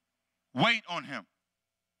 Wait on him.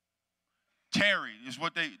 Tarry is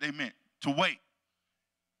what they meant, to wait.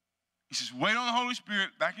 He says, wait on the Holy Spirit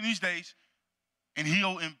back in these days, and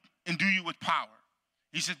he'll endue you with power.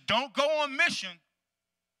 He said, don't go on mission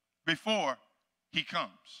before he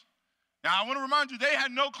comes. Now, I want to remind you, they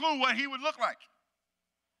had no clue what he would look like.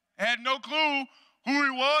 They had no clue who he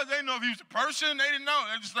was. They didn't know if he was a person. They didn't know.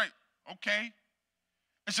 They're just like, okay.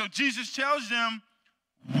 And so Jesus tells them,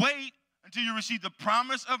 wait until you receive the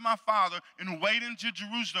promise of my Father, and wait into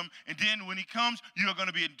Jerusalem. And then when he comes, you are going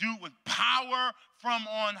to be endued with power from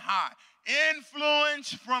on high.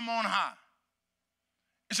 Influence from on high.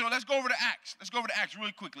 And so let's go over to Acts. Let's go over to Acts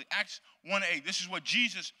really quickly. Acts 1:8. This is what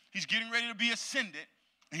Jesus, he's getting ready to be ascended,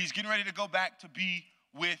 and he's getting ready to go back to be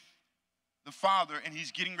with the Father, and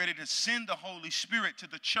he's getting ready to send the Holy Spirit to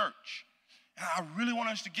the church. And I really want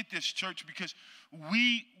us to get this, church, because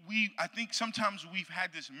I think sometimes we've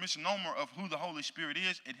had this misnomer of who the Holy Spirit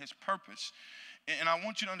is and his purpose. And I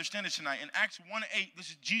want you to understand this tonight. In Acts 1:8, this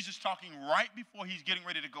is Jesus talking right before he's getting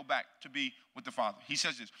ready to go back to be with the Father. He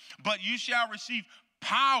says this, but you shall receive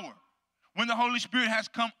power when the Holy Spirit has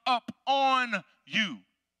come up on you.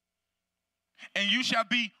 And you shall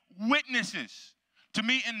be witnesses. to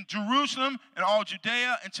me in Jerusalem and all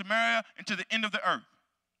Judea and Samaria and to the end of the earth.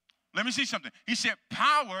 Let me see something. He said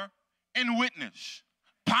power and witness.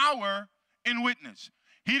 Power and witness.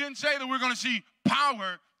 He didn't say that we're going to see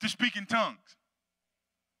power to speak in tongues.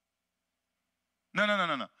 No.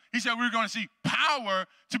 He said we're going to see power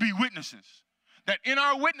to be witnesses. That in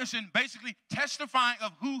our witnessing, basically testifying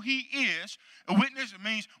of who he is. A witness, it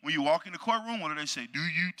means when you walk in the courtroom, what do they say? Do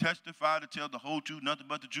you testify to tell the whole truth, nothing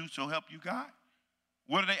but the truth, so help you God?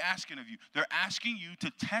 What are they asking of you? They're asking you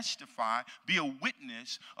to testify, be a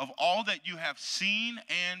witness of all that you have seen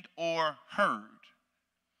and or heard.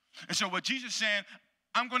 And so what Jesus is saying,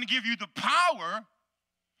 I'm going to give you the power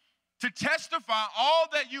to testify all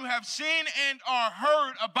that you have seen and or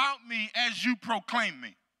heard about me as you proclaim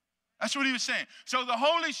me. That's what he was saying. So the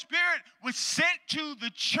Holy Spirit was sent to the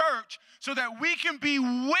church so that we can be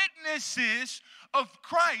witnesses of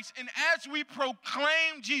Christ. And as we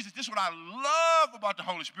proclaim Jesus, this is what I love about the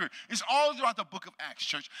Holy Spirit. It's all throughout the book of Acts,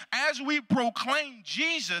 church. As we proclaim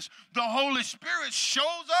Jesus, the Holy Spirit shows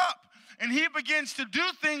up and he begins to do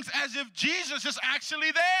things as if Jesus is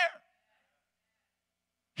actually there.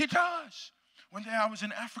 He does. One day I was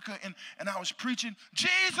in Africa and I was preaching,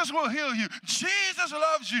 Jesus will heal you. Jesus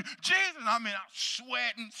loves you. Jesus, I'm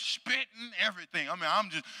sweating, spitting, everything.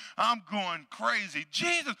 I'm going crazy.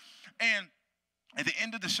 Jesus. And at the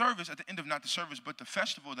end of the service, not the service, but the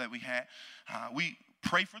festival that we had, we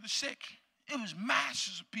pray for the sick. It was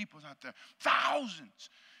masses of people out there, thousands.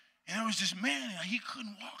 And there was this man, he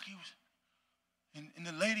couldn't walk. And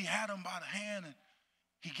the lady had him by the hand, and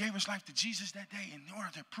he gave his life to Jesus that day. And while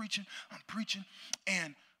they're preaching, I'm preaching,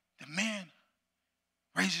 and the man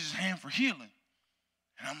raises his hand for healing.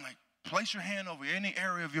 And I'm like, place your hand over any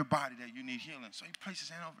area of your body that you need healing. So he placed his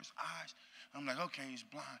hand over his eyes. I'm like, okay, he's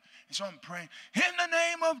blind. And so I'm praying, in the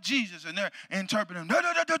name of Jesus. And they're interpreting, in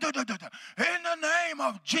the name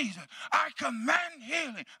of Jesus, I command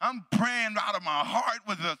healing. I'm praying out of my heart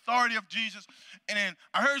with the authority of Jesus. And then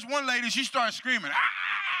I heard one lady, she started screaming,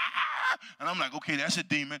 ah! And I'm like, okay, that's a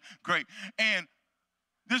demon. Great. And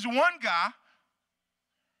this one guy,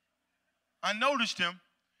 I noticed him,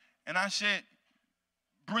 and I said,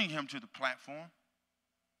 bring him to the platform.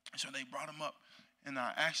 So they brought him up. And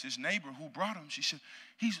I asked his neighbor who brought him. She said,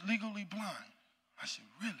 he's legally blind. I said,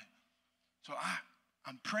 really? So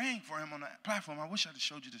I'm praying for him on that platform. I wish I had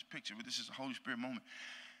showed you this picture, but this is a Holy Spirit moment.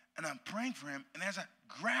 And I'm praying for him. And as I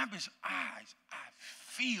grab his eyes, I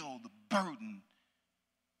feel the burden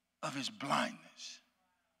of his blindness.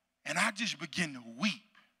 And I just begin to weep.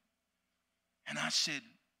 And I said,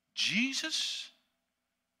 Jesus,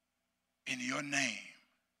 in your name,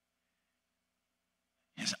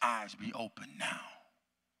 his eyes be open now.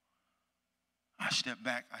 I stepped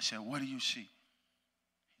back. I said, what do you see?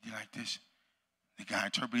 He did like this. The guy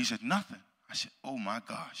interpreted. He said, nothing. I said, oh, my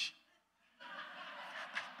gosh.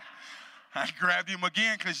 I grabbed him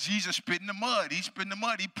again because Jesus spit in the mud. He spit in the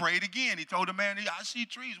mud. He prayed again. He told the man, I see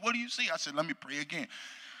trees. What do you see? I said, let me pray again.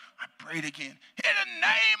 I prayed again. In the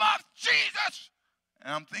name of Jesus.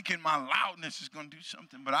 And I'm thinking my loudness is going to do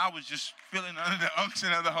something, but I was just feeling under the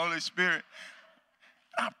unction of the Holy Spirit.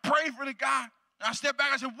 I prayed for the guy. And I stepped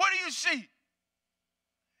back. I said, what do you see?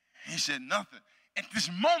 He said, nothing. At this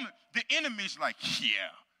moment, the enemy's like,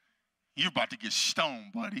 yeah, you're about to get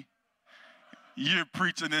stoned, buddy. You're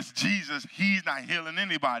preaching this Jesus. He's not healing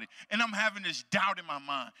anybody. And I'm having this doubt in my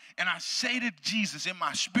mind. And I say to Jesus in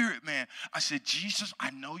my spirit, man, I said, Jesus,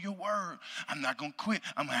 I know your word. I'm not going to quit.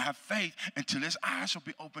 I'm going to have faith until his eyes will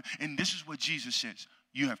be open. And this is what Jesus says.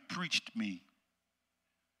 You have preached me.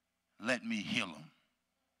 Let me heal him.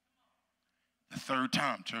 The third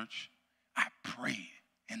time, church, I prayed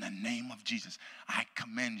in the name of Jesus. I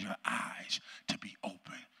command your eyes to be open.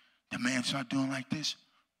 The man started doing like this.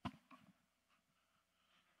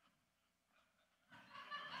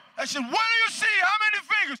 I said, what do you see? How many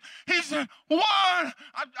fingers? He said, one.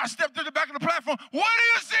 I stepped to the back of the platform. What do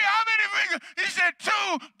you see? How many fingers? He said,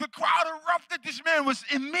 two. The crowd erupted. This man was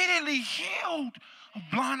immediately healed of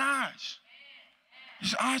blind eyes.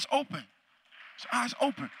 His eyes open. His eyes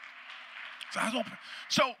open. His eyes open.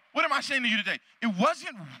 So what am I saying to you today? It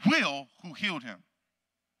wasn't Will who healed him.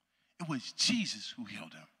 It was Jesus who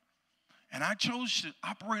healed him. And I chose to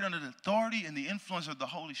operate under the authority and the influence of the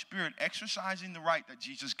Holy Spirit, exercising the right that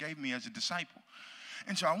Jesus gave me as a disciple.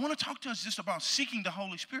 And so I want to talk to us just about seeking the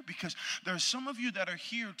Holy Spirit, because there are some of you that are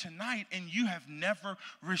here tonight and you have never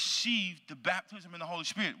received the baptism in the Holy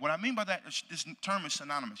Spirit. What I mean by that is this term is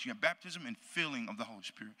synonymous. You have baptism and filling of the Holy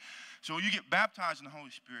Spirit. So when you get baptized in the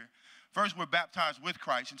Holy Spirit, First, we're baptized with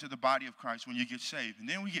Christ into the body of Christ when you get saved. And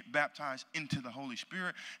then we get baptized into the Holy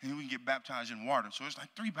Spirit, and then we can get baptized in water. So it's like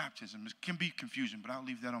 3 baptisms. It can be confusing, but I'll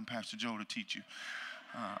leave that on Pastor Joe to teach you.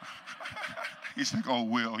 He's like, oh,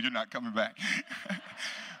 Will, you're not coming back.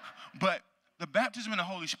 But the baptism in the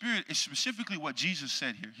Holy Spirit is specifically what Jesus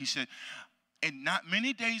said here. He said, and not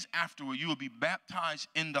many days afterward, you will be baptized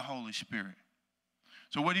in the Holy Spirit.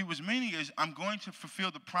 So what he was meaning is, I'm going to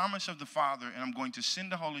fulfill the promise of the Father, and I'm going to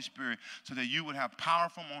send the Holy Spirit so that you would have power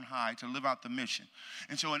from on high to live out the mission.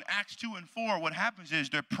 And so in Acts 2 and 4, what happens is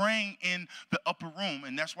they're praying in the upper room,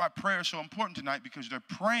 and that's why prayer is so important tonight, because they're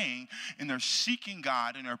praying and they're seeking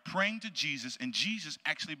God and they're praying to Jesus, and Jesus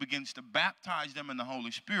actually begins to baptize them in the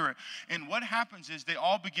Holy Spirit. And what happens is they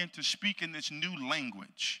all begin to speak in this new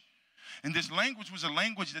language. And this language was a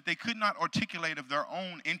language that they could not articulate of their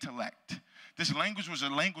own intellect. This language was a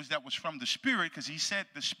language that was from the Spirit, because he said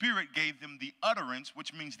the Spirit gave them the utterance,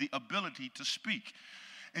 which means the ability to speak.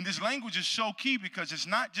 And this language is so key because it's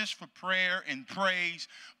not just for prayer and praise,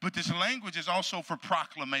 but this language is also for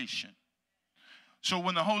proclamation. So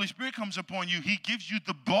when the Holy Spirit comes upon you, he gives you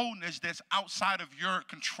the boldness that's outside of your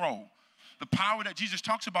control. The power that Jesus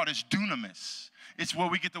talks about is dunamis. It's where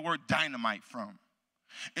we get the word dynamite from.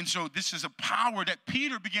 And so this is a power that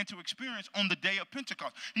Peter began to experience on the day of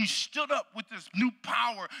Pentecost. He stood up with this new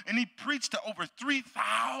power, and he preached to over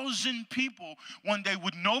 3,000 people one day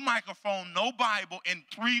with no microphone, no Bible, and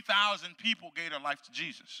 3,000 people gave their life to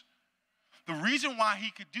Jesus. The reason why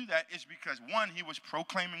he could do that is because, 1, he was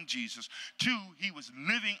proclaiming Jesus. 2, he was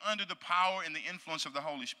living under the power and the influence of the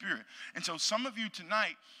Holy Spirit. And so some of you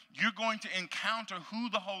tonight, you're going to encounter who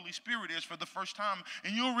the Holy Spirit is for the first time,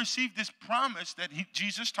 and you'll receive this promise that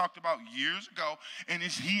Jesus talked about years ago, and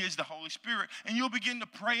he is the Holy Spirit, and you'll begin to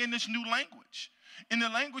pray in this new language. And the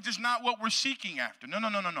language is not what we're seeking after. No.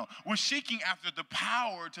 We're seeking after the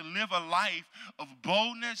power to live a life of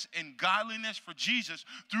boldness and godliness for Jesus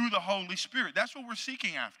through the Holy Spirit. That's what we're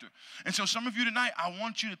seeking after. And so some of you tonight, I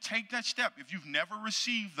want you to take that step. If you've never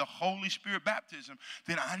received the Holy Spirit baptism,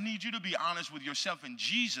 then I need you to be honest with yourself and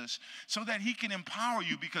Jesus so that he can empower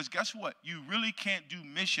you, because guess what? You really can't do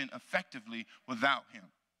mission effectively without him.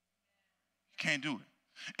 You can't do it.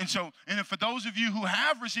 And for those of you who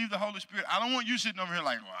have received the Holy Spirit, I don't want you sitting over here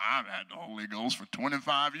like, well, I've had the Holy Ghost for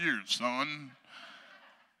 25 years, son.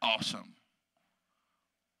 Awesome.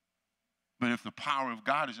 But if the power of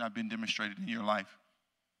God has not been demonstrated in your life,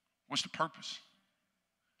 what's the purpose?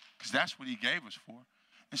 Because that's what he gave us for.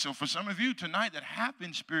 And so for some of you tonight that have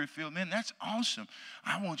been Spirit-filled, man, that's awesome.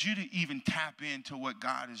 I want you to even tap into what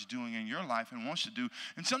God is doing in your life and wants to do.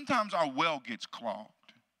 And sometimes our well gets clogged.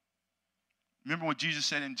 Remember what Jesus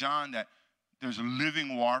said in John, that there's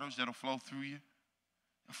living waters that'll flow through you,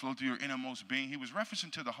 that'll flow through your innermost being. He was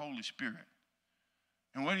referencing to the Holy Spirit.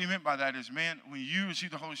 And what he meant by that is, man, when you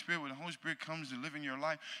receive the Holy Spirit, when the Holy Spirit comes to live in your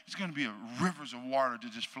life, it's going to be rivers of water to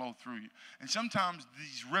just flow through you. And sometimes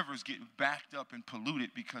these rivers get backed up and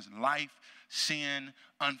polluted because life, sin,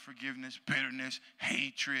 unforgiveness, bitterness,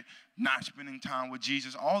 hatred, not spending time with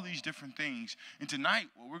Jesus, all these different things. And tonight,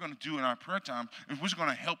 what we're going to do in our prayer time is we're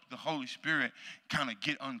going to help the Holy Spirit kind of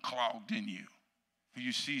get unclogged in you. For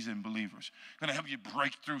you seasoned believers, going to help you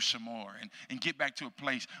break through some more and get back to a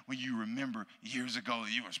place where you remember years ago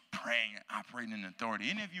that you was praying and operating in authority.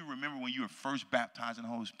 Any of you remember when you were first baptized in the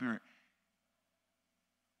Holy Spirit?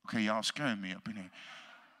 Okay, y'all scaring me up in here.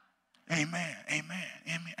 Amen, amen,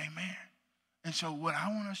 amen, amen. And so what I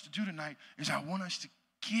want us to do tonight is I want us to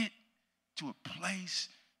get to a place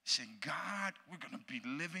saying, God, we're going to be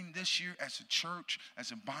living this year as a church,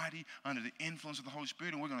 as a body, under the influence of the Holy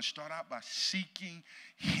Spirit, and we're going to start out by seeking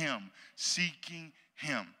him, seeking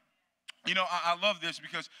him. You know, I love this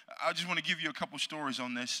because I just want to give you a couple stories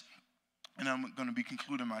on this, and I'm going to be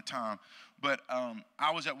concluding my time. But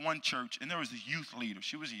I was at one church, and there was a youth leader.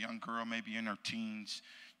 She was a young girl, maybe in her teens,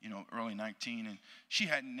 early 19, and she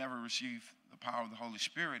had never received the power of the Holy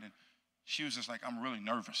Spirit, and she was just like, I'm really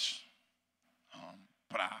nervous.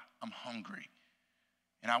 But I'm hungry.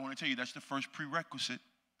 And I want to tell you, that's the first prerequisite,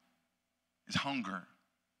 is hunger.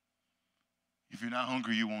 If you're not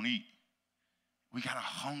hungry, you won't eat. We got to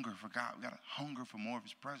hunger for God. We got to hunger for more of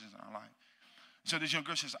his presence in our life. So this young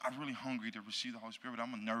girl says, I'm really hungry to receive the Holy Spirit, but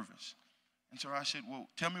I'm nervous. And so I said, well,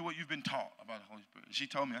 tell me what you've been taught about the Holy Spirit. She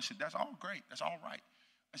told me. I said, that's all great. That's all right.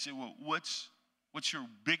 I said, well, what's your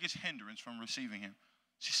biggest hindrance from receiving him?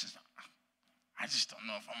 She says, I just don't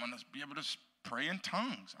know if I'm going to be able to pray in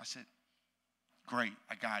tongues. I said, great,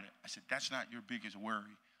 I got it. I said, that's not your biggest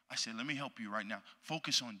worry. I said, let me help you right now.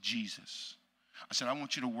 Focus on Jesus. I said, I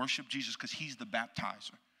want you to worship Jesus because he's the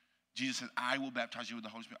baptizer. Jesus said, I will baptize you with the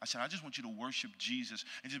Holy Spirit. I said, I just want you to worship Jesus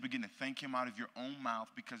and just begin to thank him out of your own mouth,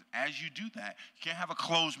 because as you do that, you can't have a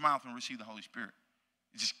closed mouth and receive the Holy Spirit.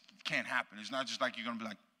 It just can't happen. It's not just like you're going to be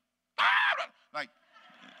like, like,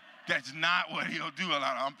 that's not what he'll do a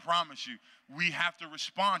lot. I promise you. We have to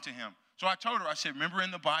respond to him. So I told her, I said, remember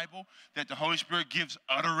in the Bible that the Holy Spirit gives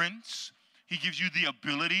utterance? He gives you the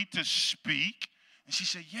ability to speak. And she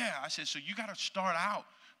said, yeah. I said, so you got to start out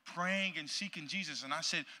praying and seeking Jesus. And I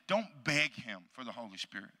said, don't beg him for the Holy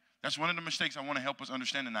Spirit. That's one of the mistakes I want to help us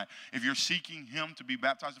understand tonight. If you're seeking him to be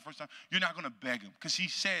baptized the first time, you're not going to beg him, because he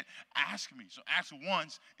said, ask me. So ask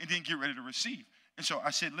once and then get ready to receive. And so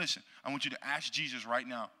I said, listen, I want you to ask Jesus right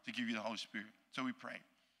now to give you the Holy Spirit. So we prayed.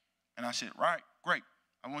 And I said, right, great.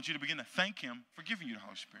 I want you to begin to thank him for giving you the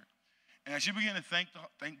Holy Spirit. And as you begin to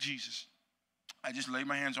thank Jesus, I just laid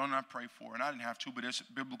my hands on her and I prayed for her. And I didn't have to, but it's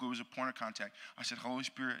biblical. It was a point of contact. I said, Holy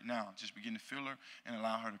Spirit, now just begin to fill her and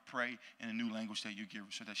allow her to pray in a new language that you give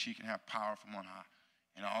her, so that she can have power from on high.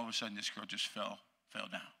 And all of a sudden, this girl just fell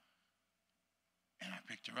down. And I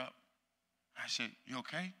picked her up. I said, you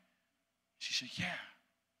okay? She said, yeah.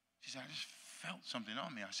 She said, I just felt something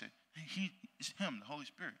on me. I said, hey, it's him, the Holy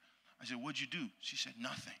Spirit. I said, what'd you do? She said,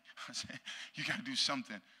 nothing. I said, you got to do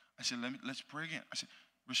something. I said, let's pray again. I said,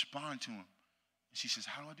 respond to him. And she says,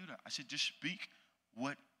 how do I do that? I said, just speak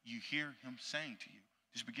what you hear him saying to you.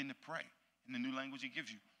 Just begin to pray in the new language he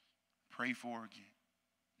gives you. Pray for her again.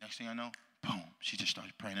 Next thing I know, boom, she just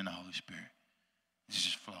started praying in the Holy Spirit. It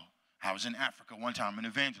just flow. I was in Africa one time, an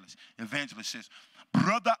evangelist. The evangelist says,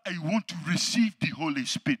 brother, I want to receive the Holy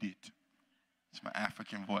Spirit. It's my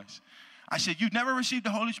African voice. I said, you've never received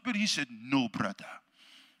the Holy Spirit? He said, no, brother.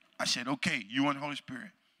 I said, okay, you want the Holy Spirit?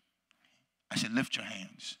 I said, lift your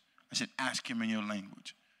hands. I said, ask him in your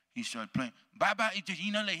language. He started playing. Baba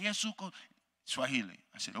Swahili.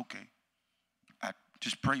 I said, okay. I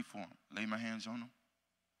just prayed for him. Laid my hands on him.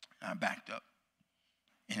 And I backed up.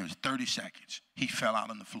 And it was 30 seconds. He fell out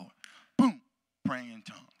on the floor. Boom. Praying in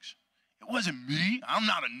tongues. It wasn't me. I'm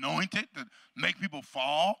not anointed to make people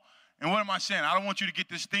fall. And what am I saying? I don't want you to get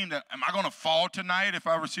this theme that, am I going to fall tonight if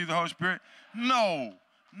I receive the Holy Spirit? No.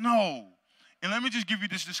 And let me just give you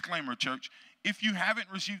this disclaimer, church. If you haven't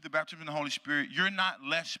received the baptism in the Holy Spirit, you're not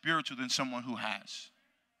less spiritual than someone who has.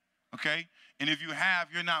 Okay? And if you have,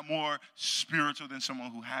 you're not more spiritual than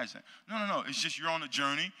someone who hasn't. No. It's just you're on a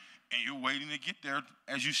journey and you're waiting to get there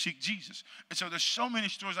as you seek Jesus. And so there's so many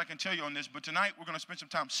stories I can tell you on this, but tonight we're going to spend some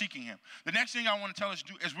time seeking him. The next thing I want to tell us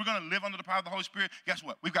to do is we're going to live under the power of the Holy Spirit. Guess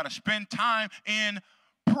what? We've got to spend time in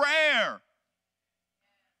prayer.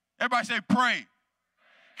 Everybody say pray.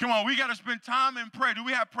 Come on, we got to spend time in prayer. Do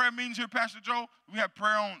we have prayer meetings here, Pastor Joe? Do we have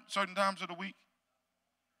prayer on certain times of the week?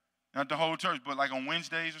 Not the whole church, but like on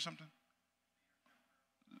Wednesdays or something?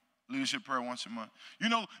 Leadership prayer once a month. You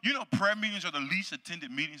know, prayer meetings are the least attended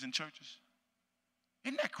meetings in churches.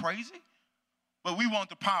 Isn't that crazy? But we want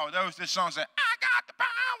the power. There was this song saying, I got the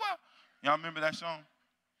power. Y'all remember that song?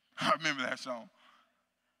 I remember that song.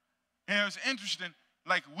 And it was interesting.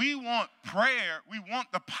 Like, we want prayer. We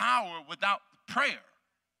want the power without prayer.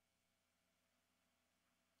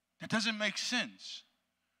 That doesn't make sense.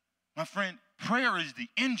 My friend, prayer is the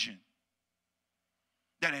engine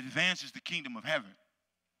that advances the kingdom of heaven.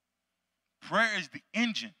 Prayer is the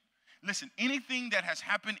engine. Listen, anything that has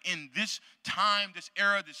happened in this time, this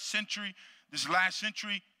era, this century, this last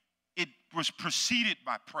century, it was preceded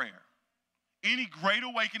by prayer. Any great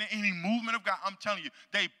awakening, any movement of God, I'm telling you,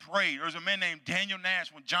 they prayed. There was a man named Daniel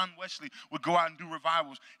Nash. When John Wesley would go out and do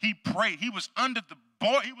revivals, he prayed. He was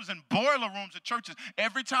he was in boiler rooms at churches.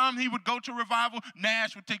 Every time he would go to revival,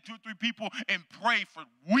 Nash would take 2 or 3 people and pray for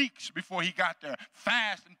weeks before he got there.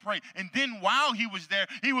 Fast and pray. And then while he was there,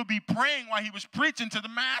 he would be praying while he was preaching to the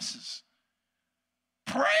masses.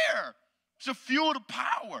 Prayer is a fuel to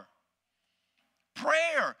power.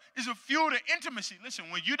 Prayer is a fuel to intimacy. Listen,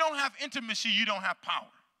 when you don't have intimacy, you don't have power.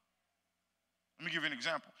 Let me give you an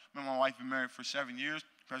example. My wife been married for 7 years.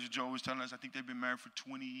 Pastor Joe was telling us, I think they've been married for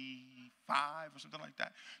 25 or something like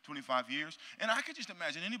that, 25 years. And I could just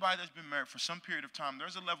imagine anybody that's been married for some period of time,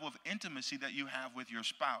 there's a level of intimacy that you have with your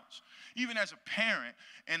spouse. Even as a parent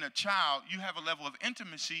and a child, you have a level of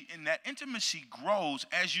intimacy, and that intimacy grows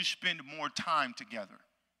as you spend more time together.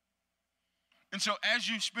 And so as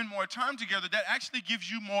you spend more time together, that actually gives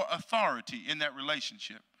you more authority in that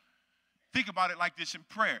relationship. Think about it like this in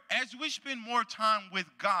prayer. As we spend more time with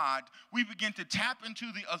God, we begin to tap into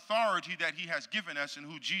the authority that he has given us and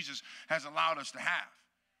who Jesus has allowed us to have.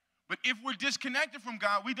 But if we're disconnected from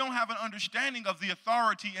God, we don't have an understanding of the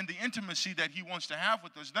authority and the intimacy that he wants to have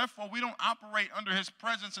with us. Therefore, we don't operate under his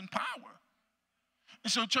presence and power.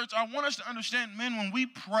 And so, church, I want us to understand, men, when we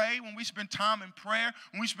pray, when we spend time in prayer,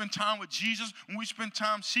 when we spend time with Jesus, when we spend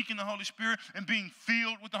time seeking the Holy Spirit and being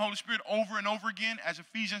filled with the Holy Spirit over and over again, as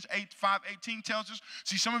Ephesians 5:18 tells us.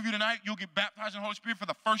 See, some of you tonight, you'll get baptized in the Holy Spirit for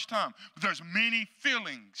the first time. But there's many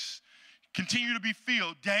fillings. Continue to be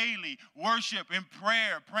filled daily, worship in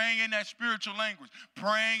prayer, praying in that spiritual language,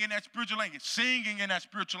 singing in that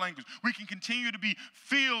spiritual language. We can continue to be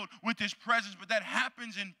filled with His presence, but that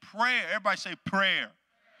happens in prayer. Everybody say prayer.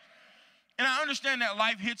 And I understand that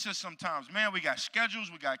life hits us sometimes. Man, we got schedules,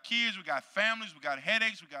 we got kids, we got families, we got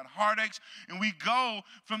headaches, we got heartaches, and we go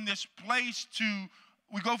from this place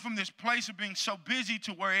of being so busy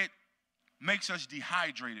to where it makes us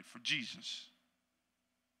dehydrated for Jesus.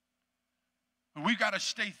 But we've got to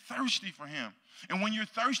stay thirsty for Him. And when you're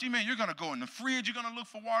thirsty, man, you're going to go in the fridge, you're going to look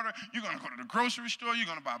for water, you're going to go to the grocery store, you're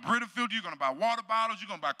going to buy Brita filter, you're going to buy water bottles, you're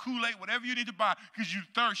going to buy Kool-Aid, whatever you need to buy because you're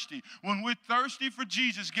thirsty. When we're thirsty for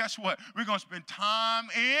Jesus, guess what? We're going to spend time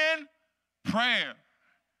in prayer.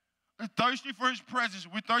 We're thirsty for His presence.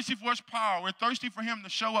 We're thirsty for His power. We're thirsty for Him to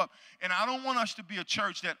show up. And I don't want us to be a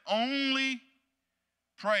church that only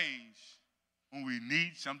prays when we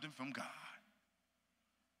need something from God.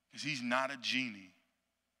 Because He's not a genie.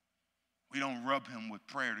 We don't rub Him with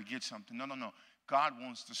prayer to get something. No. God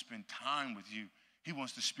wants to spend time with you. He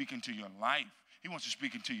wants to speak into your life. He wants to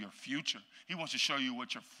speak into your future. He wants to show you who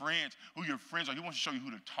your friends are. He wants to show you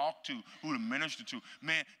who to talk to, who to minister to.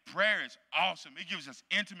 Man, prayer is awesome. It gives us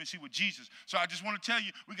intimacy with Jesus. So I just want to tell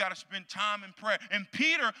you, we got to spend time in prayer. And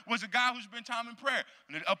Peter was a guy who spent time in prayer.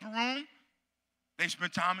 In the upper room, they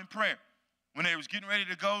spent time in prayer. When they was getting ready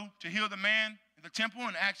to go to heal the man the temple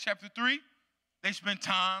in Acts chapter 3, they spent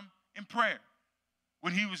time in prayer.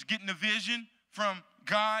 When he was getting the vision from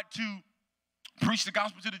God to preach the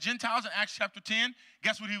gospel to the Gentiles in Acts chapter 10,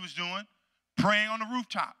 guess what he was doing? Praying on the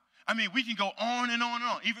rooftop. I mean, we can go on and on and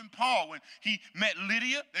on. Even Paul, when he met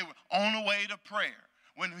Lydia, they were on the way to prayer.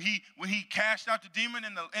 When he cast out the demon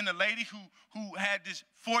and the lady who had this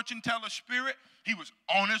fortune teller spirit, he was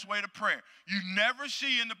on his way to prayer. You never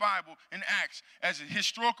see in the Bible, in Acts, as a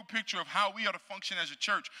historical picture of how we are to function as a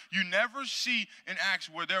church, you never see in Acts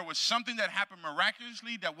where there was something that happened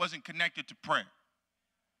miraculously that wasn't connected to prayer.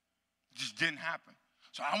 It just didn't happen.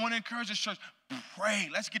 So I want to encourage this church, pray.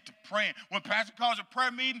 Let's get to praying. When Pastor calls a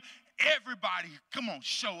prayer meeting, everybody, come on,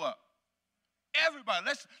 show up. Everybody,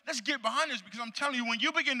 let's get behind this, because I'm telling you, when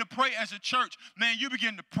you begin to pray as a church, man, you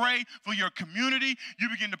begin to pray for your community. You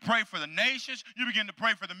begin to pray for the nations. You begin to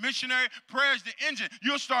pray for the missionary. Prayer is the engine.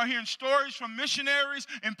 You'll start hearing stories from missionaries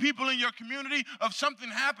and people in your community of something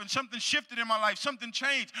happened, something shifted in my life, something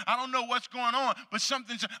changed. I don't know what's going on, but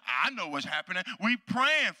I know what's happening. We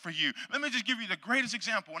praying for you. Let me just give you the greatest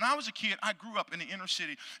example. When I was a kid, I grew up in the inner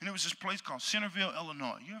city, and there was this place called Centerville,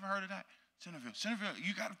 Illinois. You ever heard of that? Centerville,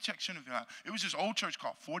 you got to check Centerville out. It was this old church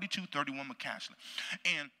called 4231 McCaslin.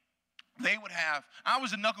 And they would have, I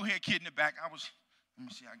was a knucklehead kid in the back. Let me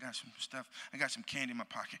see, I got some stuff. I got some candy in my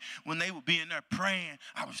pocket. When they would be in there praying,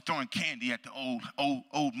 I was throwing candy at the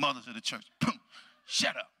old mothers of the church. Boom,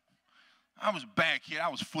 shut up. I was a bad kid. I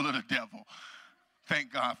was full of the devil.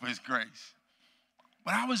 Thank God for His grace.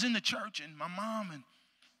 But I was in the church, and my mom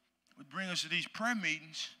would bring us to these prayer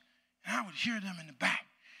meetings, and I would hear them in the back.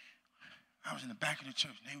 I was in the back of the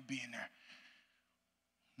church, and they would be in there.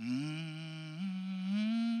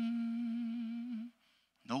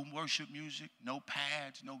 No worship music, no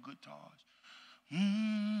pads, no guitars.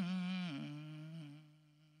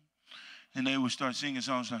 And they would start singing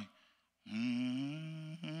songs like,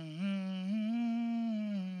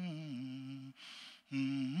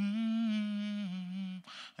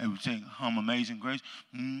 they would sing Hum Amazing Grace.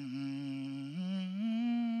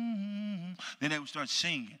 Then they would start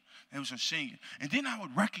singing. And then I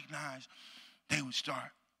would recognize they would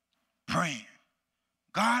start praying.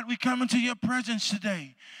 God, we come into your presence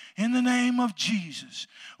today. In the name of Jesus,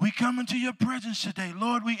 we come into your presence today.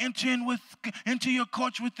 Lord, we enter into your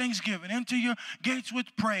courts with thanksgiving, into your gates with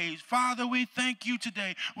praise. Father, we thank you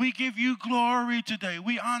today. We give you glory today.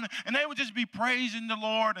 We honor. And they would just be praising the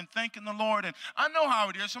Lord and thanking the Lord. And I know how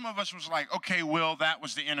it is. Some of us was like, okay, Will, that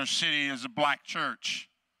was the inner city as a black church.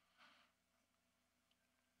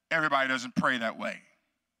 Everybody doesn't pray that way.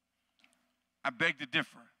 I beg to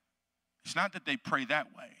differ. It's not that they pray that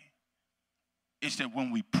way. It's that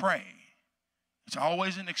when we pray, it's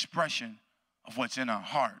always an expression of what's in our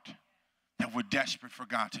heart that we're desperate for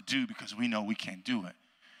God to do because we know we can't do it.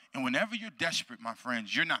 And whenever you're desperate, my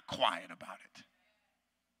friends, you're not quiet about it.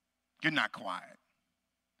 You're not quiet.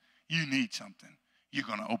 You need something. you're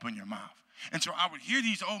going to open your mouth. And so I would hear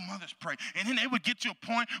these old mothers pray, and then they would get to a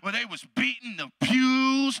point where they was beating the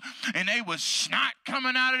pews, and they was snot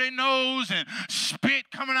coming out of their nose and spit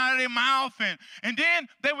coming out of their mouth, and then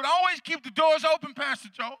they would always keep the doors open, Pastor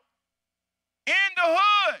Joe. In the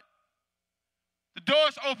hood, the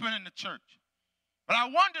doors open in the church. But I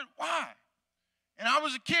wondered why. And I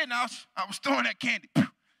was a kid, and I was throwing that candy.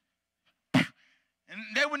 And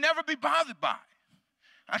they would never be bothered by it.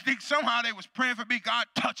 I think somehow they was praying for me, God,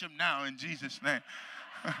 touch them now in Jesus' name.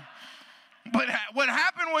 But what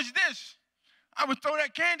happened was this. I would throw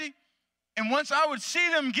that candy, and once I would see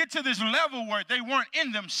them get to this level where they weren't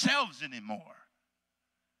in themselves anymore,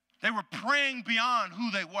 they were praying beyond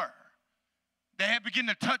who they were. They had begun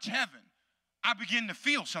to touch heaven. I began to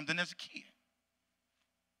feel something as a kid.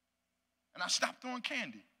 And I stopped throwing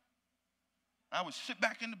candy. I would sit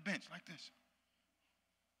back in the bench like this.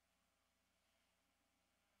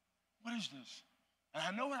 What is this? And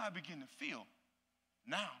I know what I begin to feel.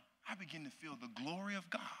 Now, I begin to feel the glory of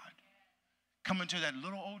God coming to that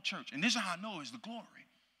little old church. And this is how I know it's the glory.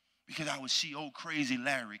 Because I would see old crazy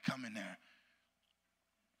Larry come in there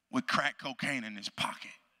with crack cocaine in his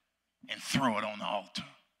pocket and throw it on the altar.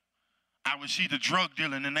 I would see the drug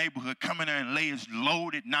dealer in the neighborhood come in there and lay his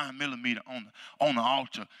loaded 9mm on the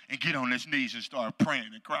altar and get on his knees and start praying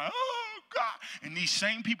and crying, oh, God. And these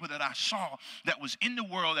same people that I saw that was in the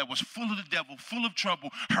world, that was full of the devil, full of trouble,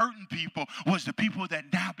 hurting people, was the people that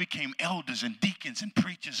now became elders and deacons and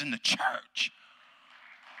preachers in the church.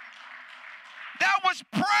 That was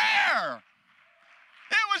prayer.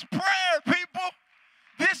 It was prayer, people.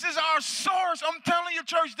 This is our source. I'm telling you,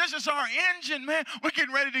 church, this is our engine, man. We're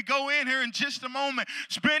getting ready to go in here in just a moment.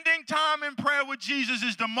 Spending time in prayer with Jesus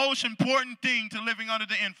is the most important thing to living under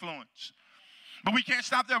the influence. But we can't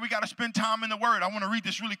stop there. We got to spend time in the Word. I want to read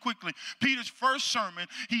this really quickly. Peter's first sermon,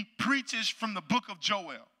 he preaches from the book of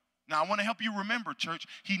Joel. Now, I want to help you remember, church,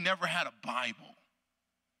 he never had a Bible.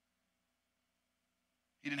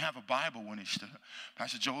 He didn't have a Bible when he stood up.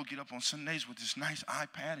 Pastor Joel would get up on Sundays with this nice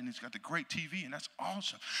iPad, and he's got the great TV, and that's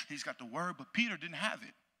awesome. He's got the Word, but Peter didn't have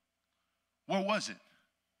it. Where was it?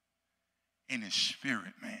 In his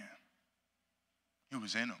spirit, man. It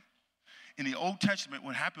was in him. In the Old Testament,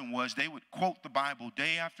 what happened was they would quote the Bible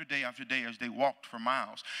day after day after day as they walked for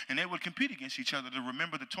miles. And they would compete against each other to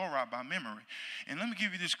remember the Torah by memory. And let me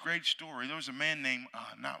give you this great story. There was a man named,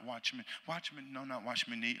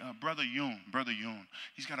 Brother Yun.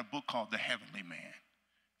 He's got a book called The Heavenly Man.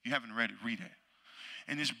 If you haven't read it, read it.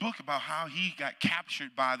 And this book about how he got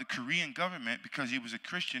captured by the Korean government because he was a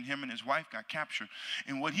Christian. Him and his wife got captured.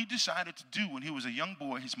 And what he decided to do when he was a young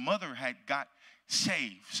boy, his mother had got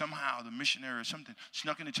saved. Somehow the missionary or something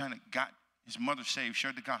snuck into China, got his mother saved,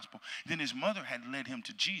 shared the gospel. Then his mother had led him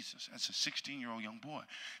to Jesus as a 16-year-old young boy.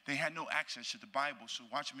 They had no access to the Bible. So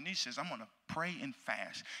Watchman Nee says, I'm going to pray and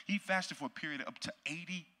fast. He fasted for a period of up to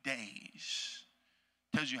 80 days.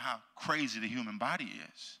 Tells you how crazy the human body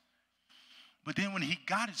is. But then when he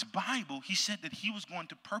got his Bible, he said that he was going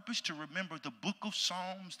to purpose to remember the book of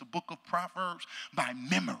Psalms, the book of Proverbs by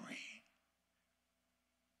memory.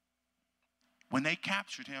 When they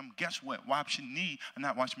captured him, guess what?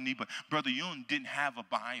 But Brother Yun didn't have a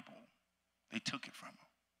Bible. They took it from him.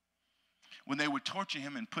 When they would torture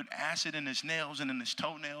him and put acid in his nails and in his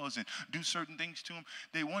toenails and do certain things to him,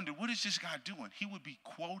 they wondered, what is this guy doing? He would be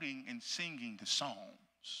quoting and singing the Psalms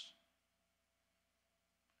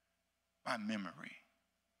by memory.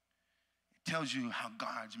 It tells you how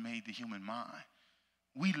God's made the human mind.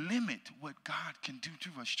 We limit what God can do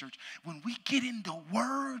to us, church. When we get in the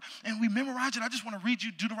Word and we memorize it, I just want to read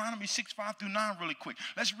you Deuteronomy 6:5-9 really quick.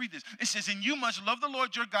 Let's read this. It says, and you must love the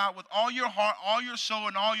Lord your God with all your heart, all your soul,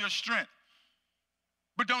 and all your strength.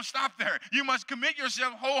 But don't stop there. You must commit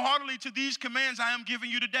yourself wholeheartedly to these commands I am giving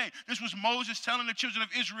you today. This was Moses telling the children of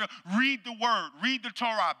Israel, read the Word, read the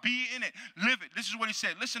Torah, be in it, live it. This is what he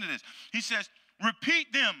said. Listen to this. He says,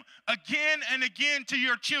 repeat them again and again to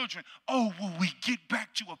your children. Oh, will we get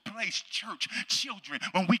back to a place, church, children,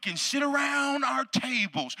 when we can sit around our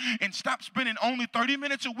tables and stop spending only 30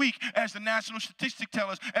 minutes a week, as the national statistics tell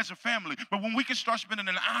us, as a family, but when we can start spending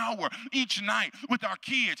an hour each night with our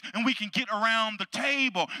kids, and we can get around the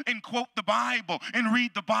table and quote the Bible and read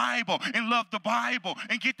the Bible and love the Bible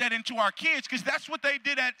and get that into our kids, because that's what they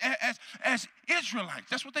did as Israelites.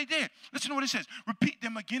 That's what they did. Listen to what it says. Repeat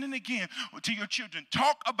them again and again to your children.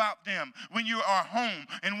 Talk about them when you are home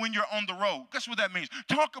and when you're on the road. That's what that means.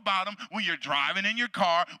 Talk about them when you're driving in your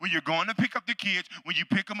car, when you're going to pick up the kids, when you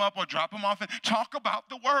pick them up or drop them off. Talk about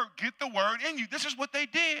the Word. Get the Word in you. This is what they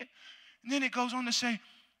did. And then it goes on to say,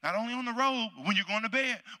 Not only on the road, but when you're going to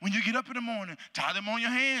bed, when you get up in the morning, tie them on your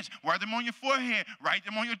hands, wear them on your forehead, write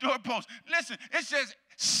them on your doorpost. Listen, it says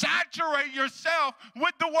saturate yourself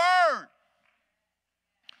with the word.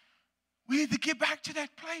 We need to get back to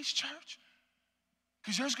that place, church.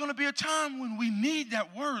 Because there's going to be a time when we need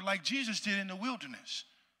that word like Jesus did in the wilderness.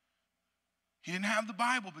 He didn't have the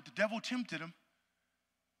Bible, but the devil tempted him,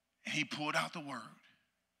 and he pulled out the word.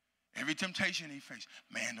 Every temptation he faced,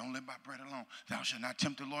 man, don't live by bread alone. Thou shalt not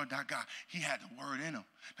tempt the Lord thy God. He had the word in him.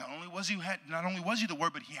 Not only was he the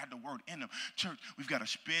word, but he had the word in him. Church, we've got to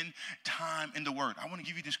spend time in the word. I want to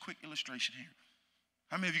give you this quick illustration here.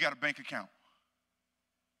 How many of you got a bank account?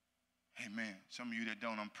 Amen. Some of you that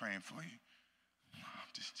don't, I'm praying for you.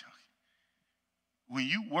 I'm just joking. When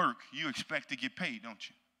you work, you expect to get paid, don't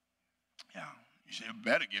you? Yeah. You say, it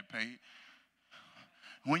better get paid.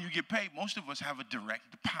 When you get paid, most of us have a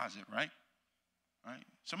direct deposit, right? Right?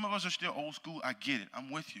 Some of us are still old school. I get it.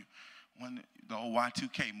 I'm with you. When the old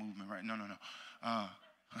Y2K movement, right? No.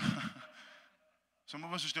 Some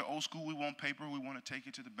of us are still old school. We want paper. We want to take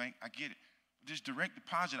it to the bank. I get it. This direct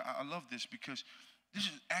deposit, I love this because this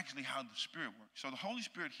is actually how the Spirit works. So the Holy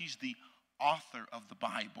Spirit, he's the author of the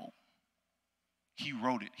Bible. He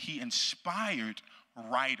wrote it. He inspired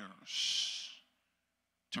writers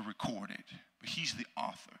to record it. But he's the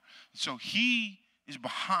author. So he is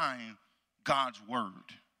behind God's word.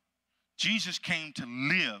 Jesus came to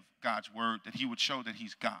live God's word, that he would show that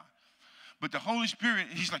he's God. But the Holy Spirit,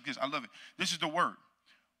 he's like this. I love it. This is the word.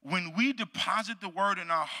 When we deposit the word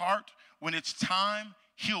in our heart, when it's time,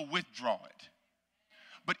 he'll withdraw it.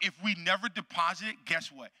 But if we never deposit it,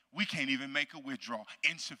 guess what? We can't even make a withdrawal.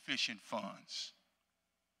 Insufficient funds.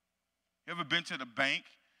 You ever been to the bank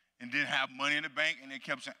and didn't have money in the bank, and they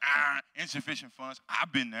kept saying, insufficient funds?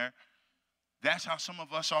 I've been there. That's how some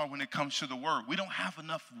of us are when it comes to the word. We don't have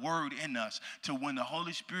enough word in us to when the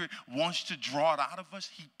Holy Spirit wants to draw it out of us,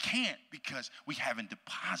 he can't because we haven't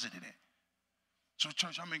deposited it. So,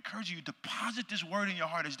 church, I'm encouraging you, deposit this word in your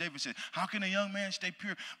heart, as David said. How can a young man stay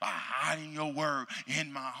pure? By hiding your word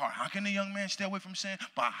in my heart. How can a young man stay away from sin?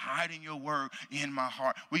 By hiding your word in my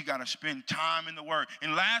heart. We got to spend time in the word.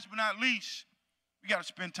 And last but not least, we got to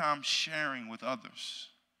spend time sharing with others.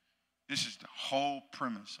 This is the whole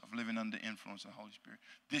premise of living under the influence of the Holy Spirit.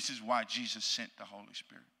 This is why Jesus sent the Holy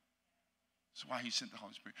Spirit. That's why he sent the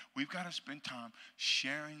Holy Spirit. We've got to spend time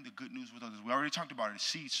sharing the good news with others. We already talked about it, the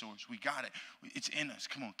seed source. We got it. It's in us.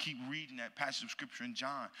 Come on, keep reading that passage of Scripture in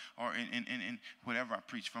John or in whatever I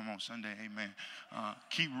preach from on Sunday. Amen.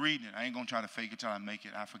 Keep reading it. I ain't going to try to fake it till I make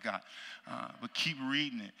it. I forgot. But keep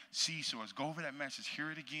reading it. Seed source. Go over that message.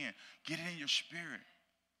 Hear it again. Get it in your spirit.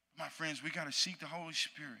 My friends, we got to seek the Holy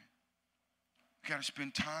Spirit. We got to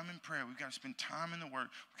spend time in prayer. We got to spend time in the Word.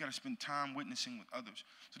 We got to spend time witnessing with others.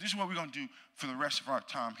 So this is what we're going to do for the rest of our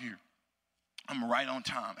time here. I'm right on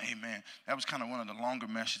time. Amen. That was kind of one of the longer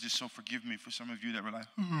messages, so forgive me for some of you that were like,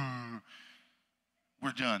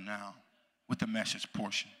 we're done now with the message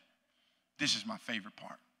portion. This is my favorite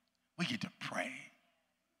part. We get to pray.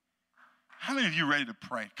 How many of you are ready to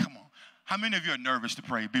pray? Come on. How many of you are nervous to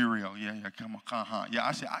pray? Be real. Yeah, come on. Yeah,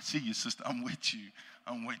 I see you, sister. I'm with you.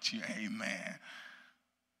 Amen.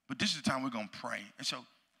 But this is the time we're going to pray. And so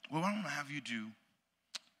what I want to have you do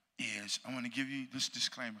is I want to give you this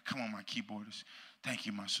disclaimer. Come on, my keyboardist. Thank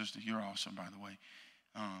you, my sister. You're awesome, by the way.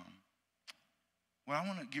 What I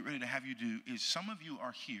want to get ready to have you do is some of you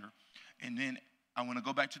are here, and then I want to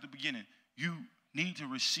go back to the beginning. You need to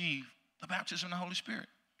receive the baptism of the Holy Spirit.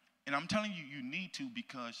 And I'm telling you, you need to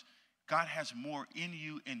because God has more in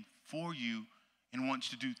you and for you and wants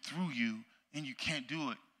to do through you, and you can't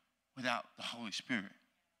do it without the Holy Spirit.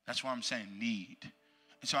 That's why I'm saying need.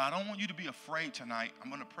 And so I don't want you to be afraid tonight. I'm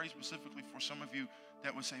going to pray specifically for some of you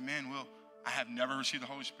that would say, man, Will, I have never received the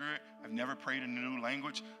Holy Spirit. I've never prayed in a new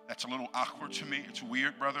language. That's a little awkward to me. It's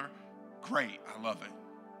weird, brother. Great. I love it.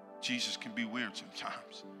 Jesus can be weird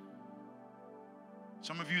sometimes.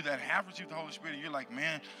 Some of you that have received the Holy Spirit, you're like,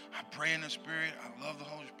 man, I pray in the Spirit. I love the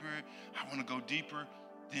Holy Spirit. I want to go deeper.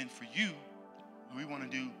 Then for you, what we want to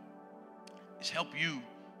do is help you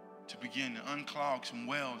to begin to unclog some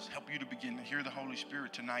wells, help you to begin to hear the Holy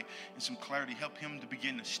Spirit tonight in some clarity, help him to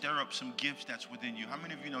begin to stir up some gifts that's within you. How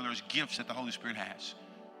many of you know there's gifts that the Holy Spirit has?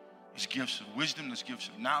 There's gifts of wisdom, there's gifts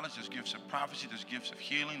of knowledge, there's gifts of prophecy, there's gifts of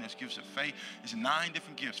healing, there's gifts of faith. There's 9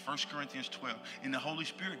 different gifts, 1 Corinthians 12. In the Holy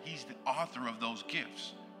Spirit, he's the author of those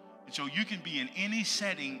gifts. And so you can be in any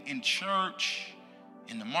setting, in church,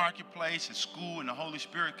 in the marketplace, at school, and the Holy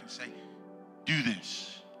Spirit can say, do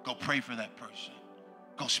this. Go pray for that person.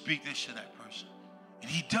 Go speak this to that person. And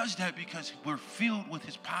he does that because we're filled with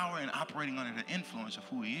his power and operating under the influence of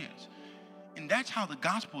who he is. And that's how the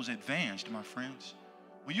gospel is advanced, my friends.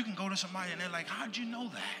 When you can go to somebody and they're like, how'd you know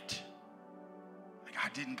that? Like, I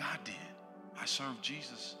didn't, God did. I serve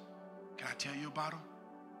Jesus. Can I tell you about him?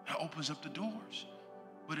 That opens up the doors.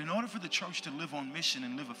 But in order for the church to live on mission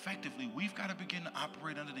and live effectively, we've got to begin to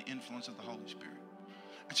operate under the influence of the Holy Spirit.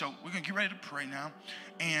 And so we're going to get ready to pray now.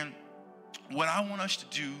 And what I want us to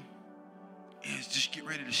do is just get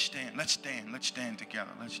ready to stand. Let's stand. Let's stand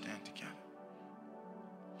together. Let's stand together.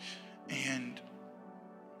 And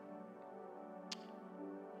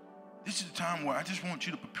this is the time where I just want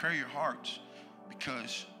you to prepare your hearts,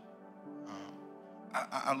 because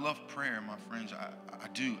I love prayer, my friends. I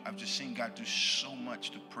do. I've just seen God do so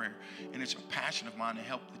much through prayer, and it's a passion of mine to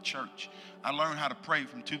help the church. I learned how to pray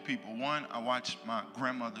from two people. One, I watched my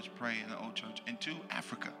grandmothers pray in the old church, and two,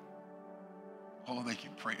 Africa. Oh, they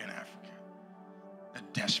can pray in Africa. They're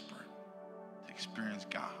desperate to experience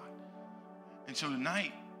God. And so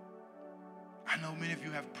tonight, I know many of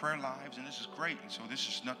you have prayer lives, and this is great. And so this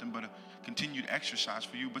is nothing but a continued exercise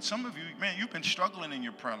for you. But some of you, man, you've been struggling in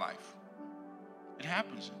your prayer life. It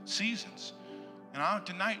happens in seasons. And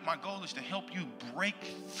tonight, my goal is to help you break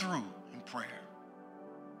through in prayer.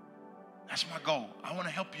 That's my goal. I want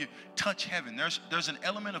to help you touch heaven. There's an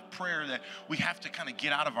element of prayer that we have to kind of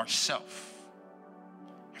get out of ourselves.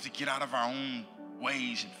 We have to get out of our own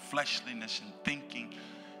ways and fleshliness and thinking.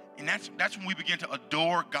 And that's when we begin to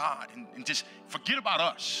adore God and just forget about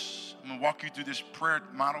us. I'm going to walk you through this prayer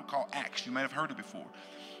model called Acts. You may have heard it before.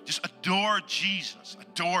 Just adore Jesus.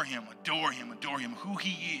 Adore him, adore him, adore him, who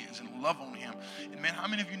he is, and love on him. And man, how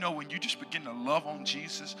many of you know when you just begin to love on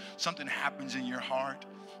Jesus, something happens in your heart?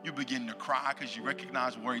 You begin to cry because you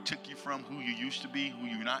recognize where he took you from, who you used to be, who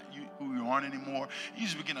you aren't anymore. You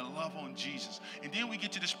just begin to love on Jesus. And then we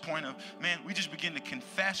get to this point of, man, we just begin to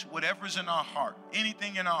confess whatever's in our heart,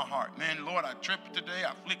 anything in our heart. Man, Lord, I tripped today.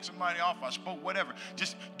 I flicked somebody off. I spoke whatever.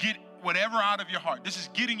 Just get whatever out of your heart. This is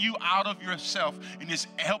getting you out of yourself, and it's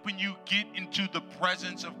helping you get into the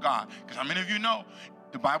presence of God. Because how many of you know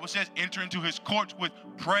the Bible says enter into his courts with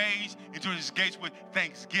praise, into his gates with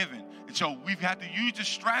thanksgiving. And so we've had to use this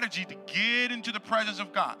strategy to get into the presence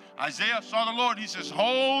of God. Isaiah saw the Lord. He says,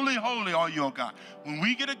 holy, holy are you, O God. When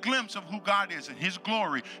we get a glimpse of who God is and his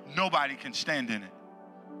glory, nobody can stand in it.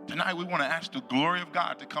 Tonight we want to ask the glory of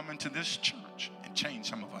God to come into this church and change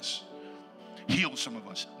some of us. Heal some of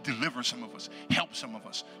us, deliver some of us, help some of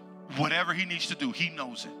us. Whatever he needs to do, he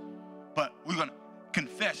knows it. But we're going to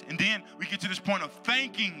confess. And then we get to this point of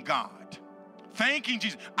thanking God. Thanking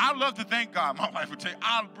Jesus. I love to thank God. My wife would tell you,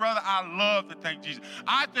 brother, I love to thank Jesus.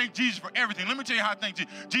 I thank Jesus for everything. Let me tell you how I thank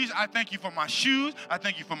Jesus. Jesus, I thank you for my shoes. I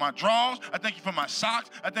thank you for my drawers. I thank you for my socks.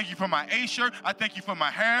 I thank you for my A-shirt. I thank you for my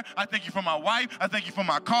hair. I thank you for my wife. I thank you for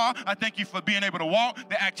my car. I thank you for being able to walk,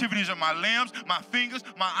 the activities of my limbs, my fingers,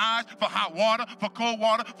 my eyes, for hot water, for cold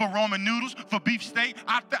water, for Roman noodles, for beef steak.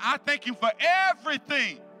 I thank you for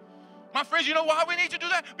everything. My friends, you know why we need to do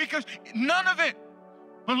that? Because none of it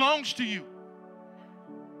belongs to you.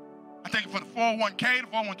 I thank you for the 401k, the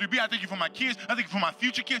 401(b). I thank you for my kids. I thank you for my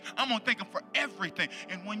future kids. I'm going to thank him for everything.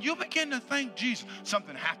 And when you begin to thank Jesus,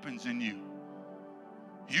 something happens in you.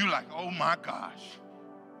 You're like, oh my gosh,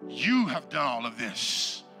 you have done all of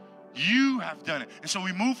this. You have done it. And so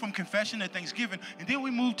we move from confession to thanksgiving, and then we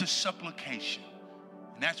move to supplication.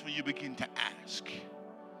 And that's when you begin to ask.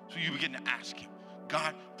 So you begin to ask him,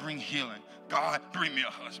 God, bring healing. God, bring me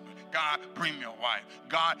a husband. God, bring me a wife.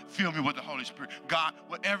 God, fill me with the Holy Spirit. God,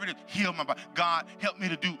 whatever it is, heal my body. God, help me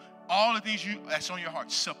to do all the things that's on your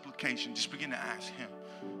heart. Supplication. Just begin to ask him.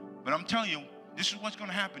 But I'm telling you, this is what's going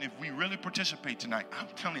to happen if we really participate tonight. I'm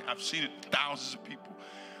telling you, I've seen it thousands of people.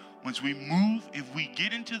 Once we move, if we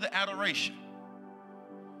get into the adoration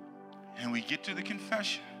and we get to the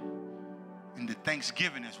confession, and the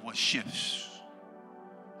thanksgiving is what shifts.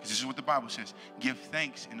 Because this is what the Bible says. Give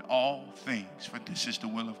thanks in all things, for this is the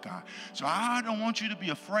will of God. So I don't want you to be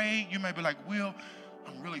afraid. You may be like, Will,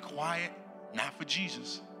 I'm really quiet. Not for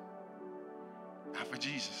Jesus. Not for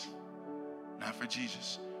Jesus. Not for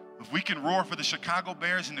Jesus. If we can roar for the Chicago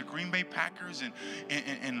Bears and the Green Bay Packers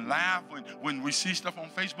and laugh when we see stuff on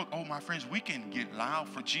Facebook, oh, my friends, we can get loud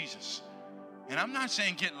for Jesus. And I'm not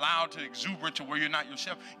saying get loud to exuberant to where you're not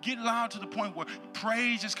yourself. Get loud to the point where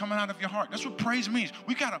praise is coming out of your heart. That's what praise means.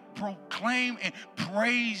 We got to proclaim and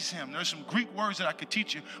praise him. There's some Greek words that I could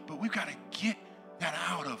teach you, but we've got to get that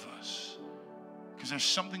out of us. Because there's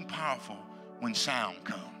something powerful when sound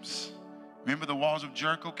comes. Remember the walls of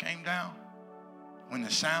Jericho came down? When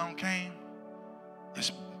the sound came,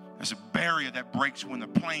 there's a barrier that breaks when the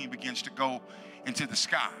plane begins to go into the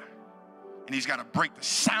sky. And he's got to break the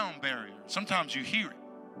sound barrier. Sometimes you hear it.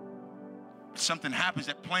 something happens.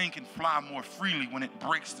 That plane can fly more freely when it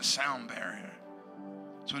breaks the sound barrier.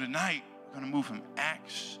 So tonight, we're going to move from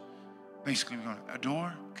acts. Basically, we're going to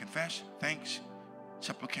adore, confess, thanks,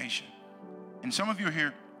 supplication. And some of you are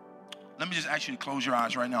here. Let me just ask you to close your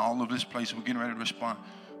eyes right now, all over this place. We're getting ready to respond.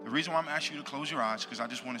 The reason why I'm asking you to close your eyes is because I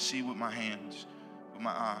just want to see with my hands, with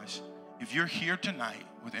my eyes. If you're here tonight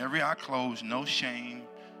with every eye closed, no shame,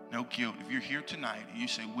 no guilt. If you're here tonight and you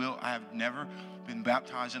say, Will, I have never been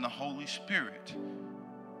baptized in the Holy Spirit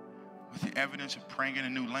with the evidence of praying in a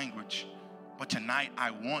new language, but tonight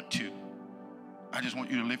I want to. I just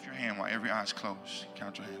want you to lift your hand while every eye is closed.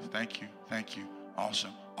 Count your hands. Thank you. Thank you.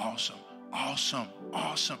 Awesome. Awesome. Awesome.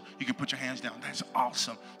 Awesome. You can put your hands down. That's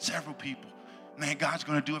awesome. Several people. Man, God's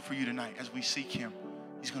going to do it for you tonight as we seek him.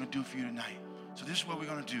 He's going to do it for you tonight. So this is what we're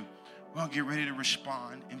going to do. We're going to get ready to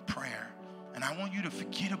respond in prayer. And I want you to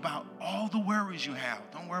forget about all the worries you have.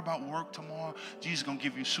 Don't worry about work tomorrow. Jesus is going to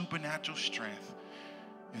give you supernatural strength.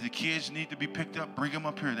 If the kids need to be picked up, bring them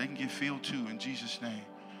up here. They can get filled too in Jesus' name.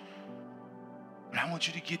 But I want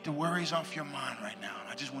you to get the worries off your mind right now.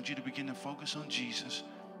 I just want you to begin to focus on Jesus.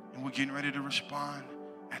 And we're getting ready to respond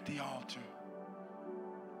at the altar.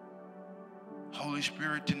 Holy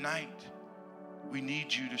Spirit, tonight, we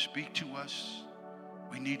need you to speak to us.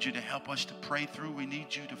 We need you to help us to pray through. We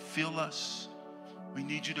need you to fill us. We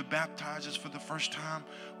need you to baptize us for the first time.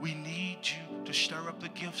 We need you to stir up the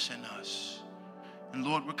gifts in us. And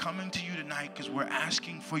Lord, we're coming to you tonight because we're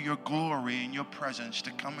asking for your glory and your presence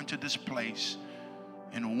to come into this place.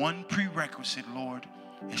 And one prerequisite, Lord,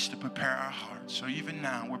 is to prepare our hearts. So even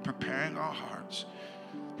now, we're preparing our hearts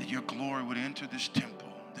that your glory would enter this temple,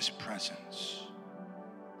 this presence.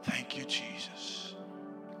 Thank you, Jesus.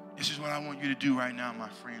 This is what I want you to do right now, my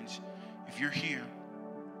friends. If you're here,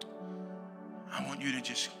 I want you to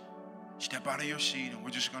just step out of your seat, and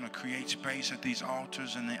we're just going to create space at these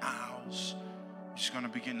altars and the aisles. We're just going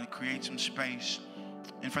to begin to create some space.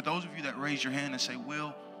 And for those of you that raise your hand and say,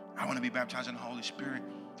 Will, I want to be baptized in the Holy Spirit,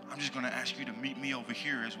 I'm just going to ask you to meet me over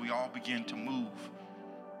here as we all begin to move,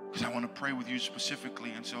 because I want to pray with you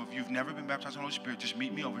specifically. And so if you've never been baptized in the Holy Spirit, just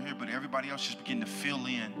meet me over here. But everybody else, just begin to fill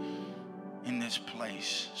in this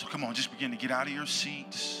place. So come on, just begin to get out of your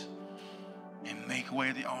seats and make way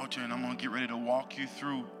at the altar. And I'm going to get ready to walk you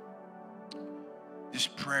through this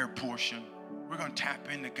prayer portion. We're going to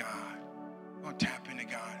tap into God. We're going to tap into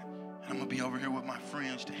God. And I'm going to be over here with my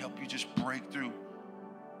friends to help you just break through.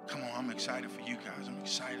 Come on, I'm excited for you guys. I'm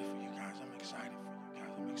excited for you guys. I'm excited for you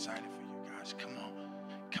guys. I'm excited for you guys. Come on.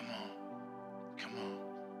 Come on. Come on.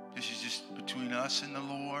 This is just between us and the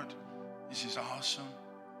Lord. This is awesome.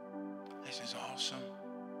 This is awesome.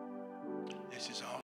 This is awesome.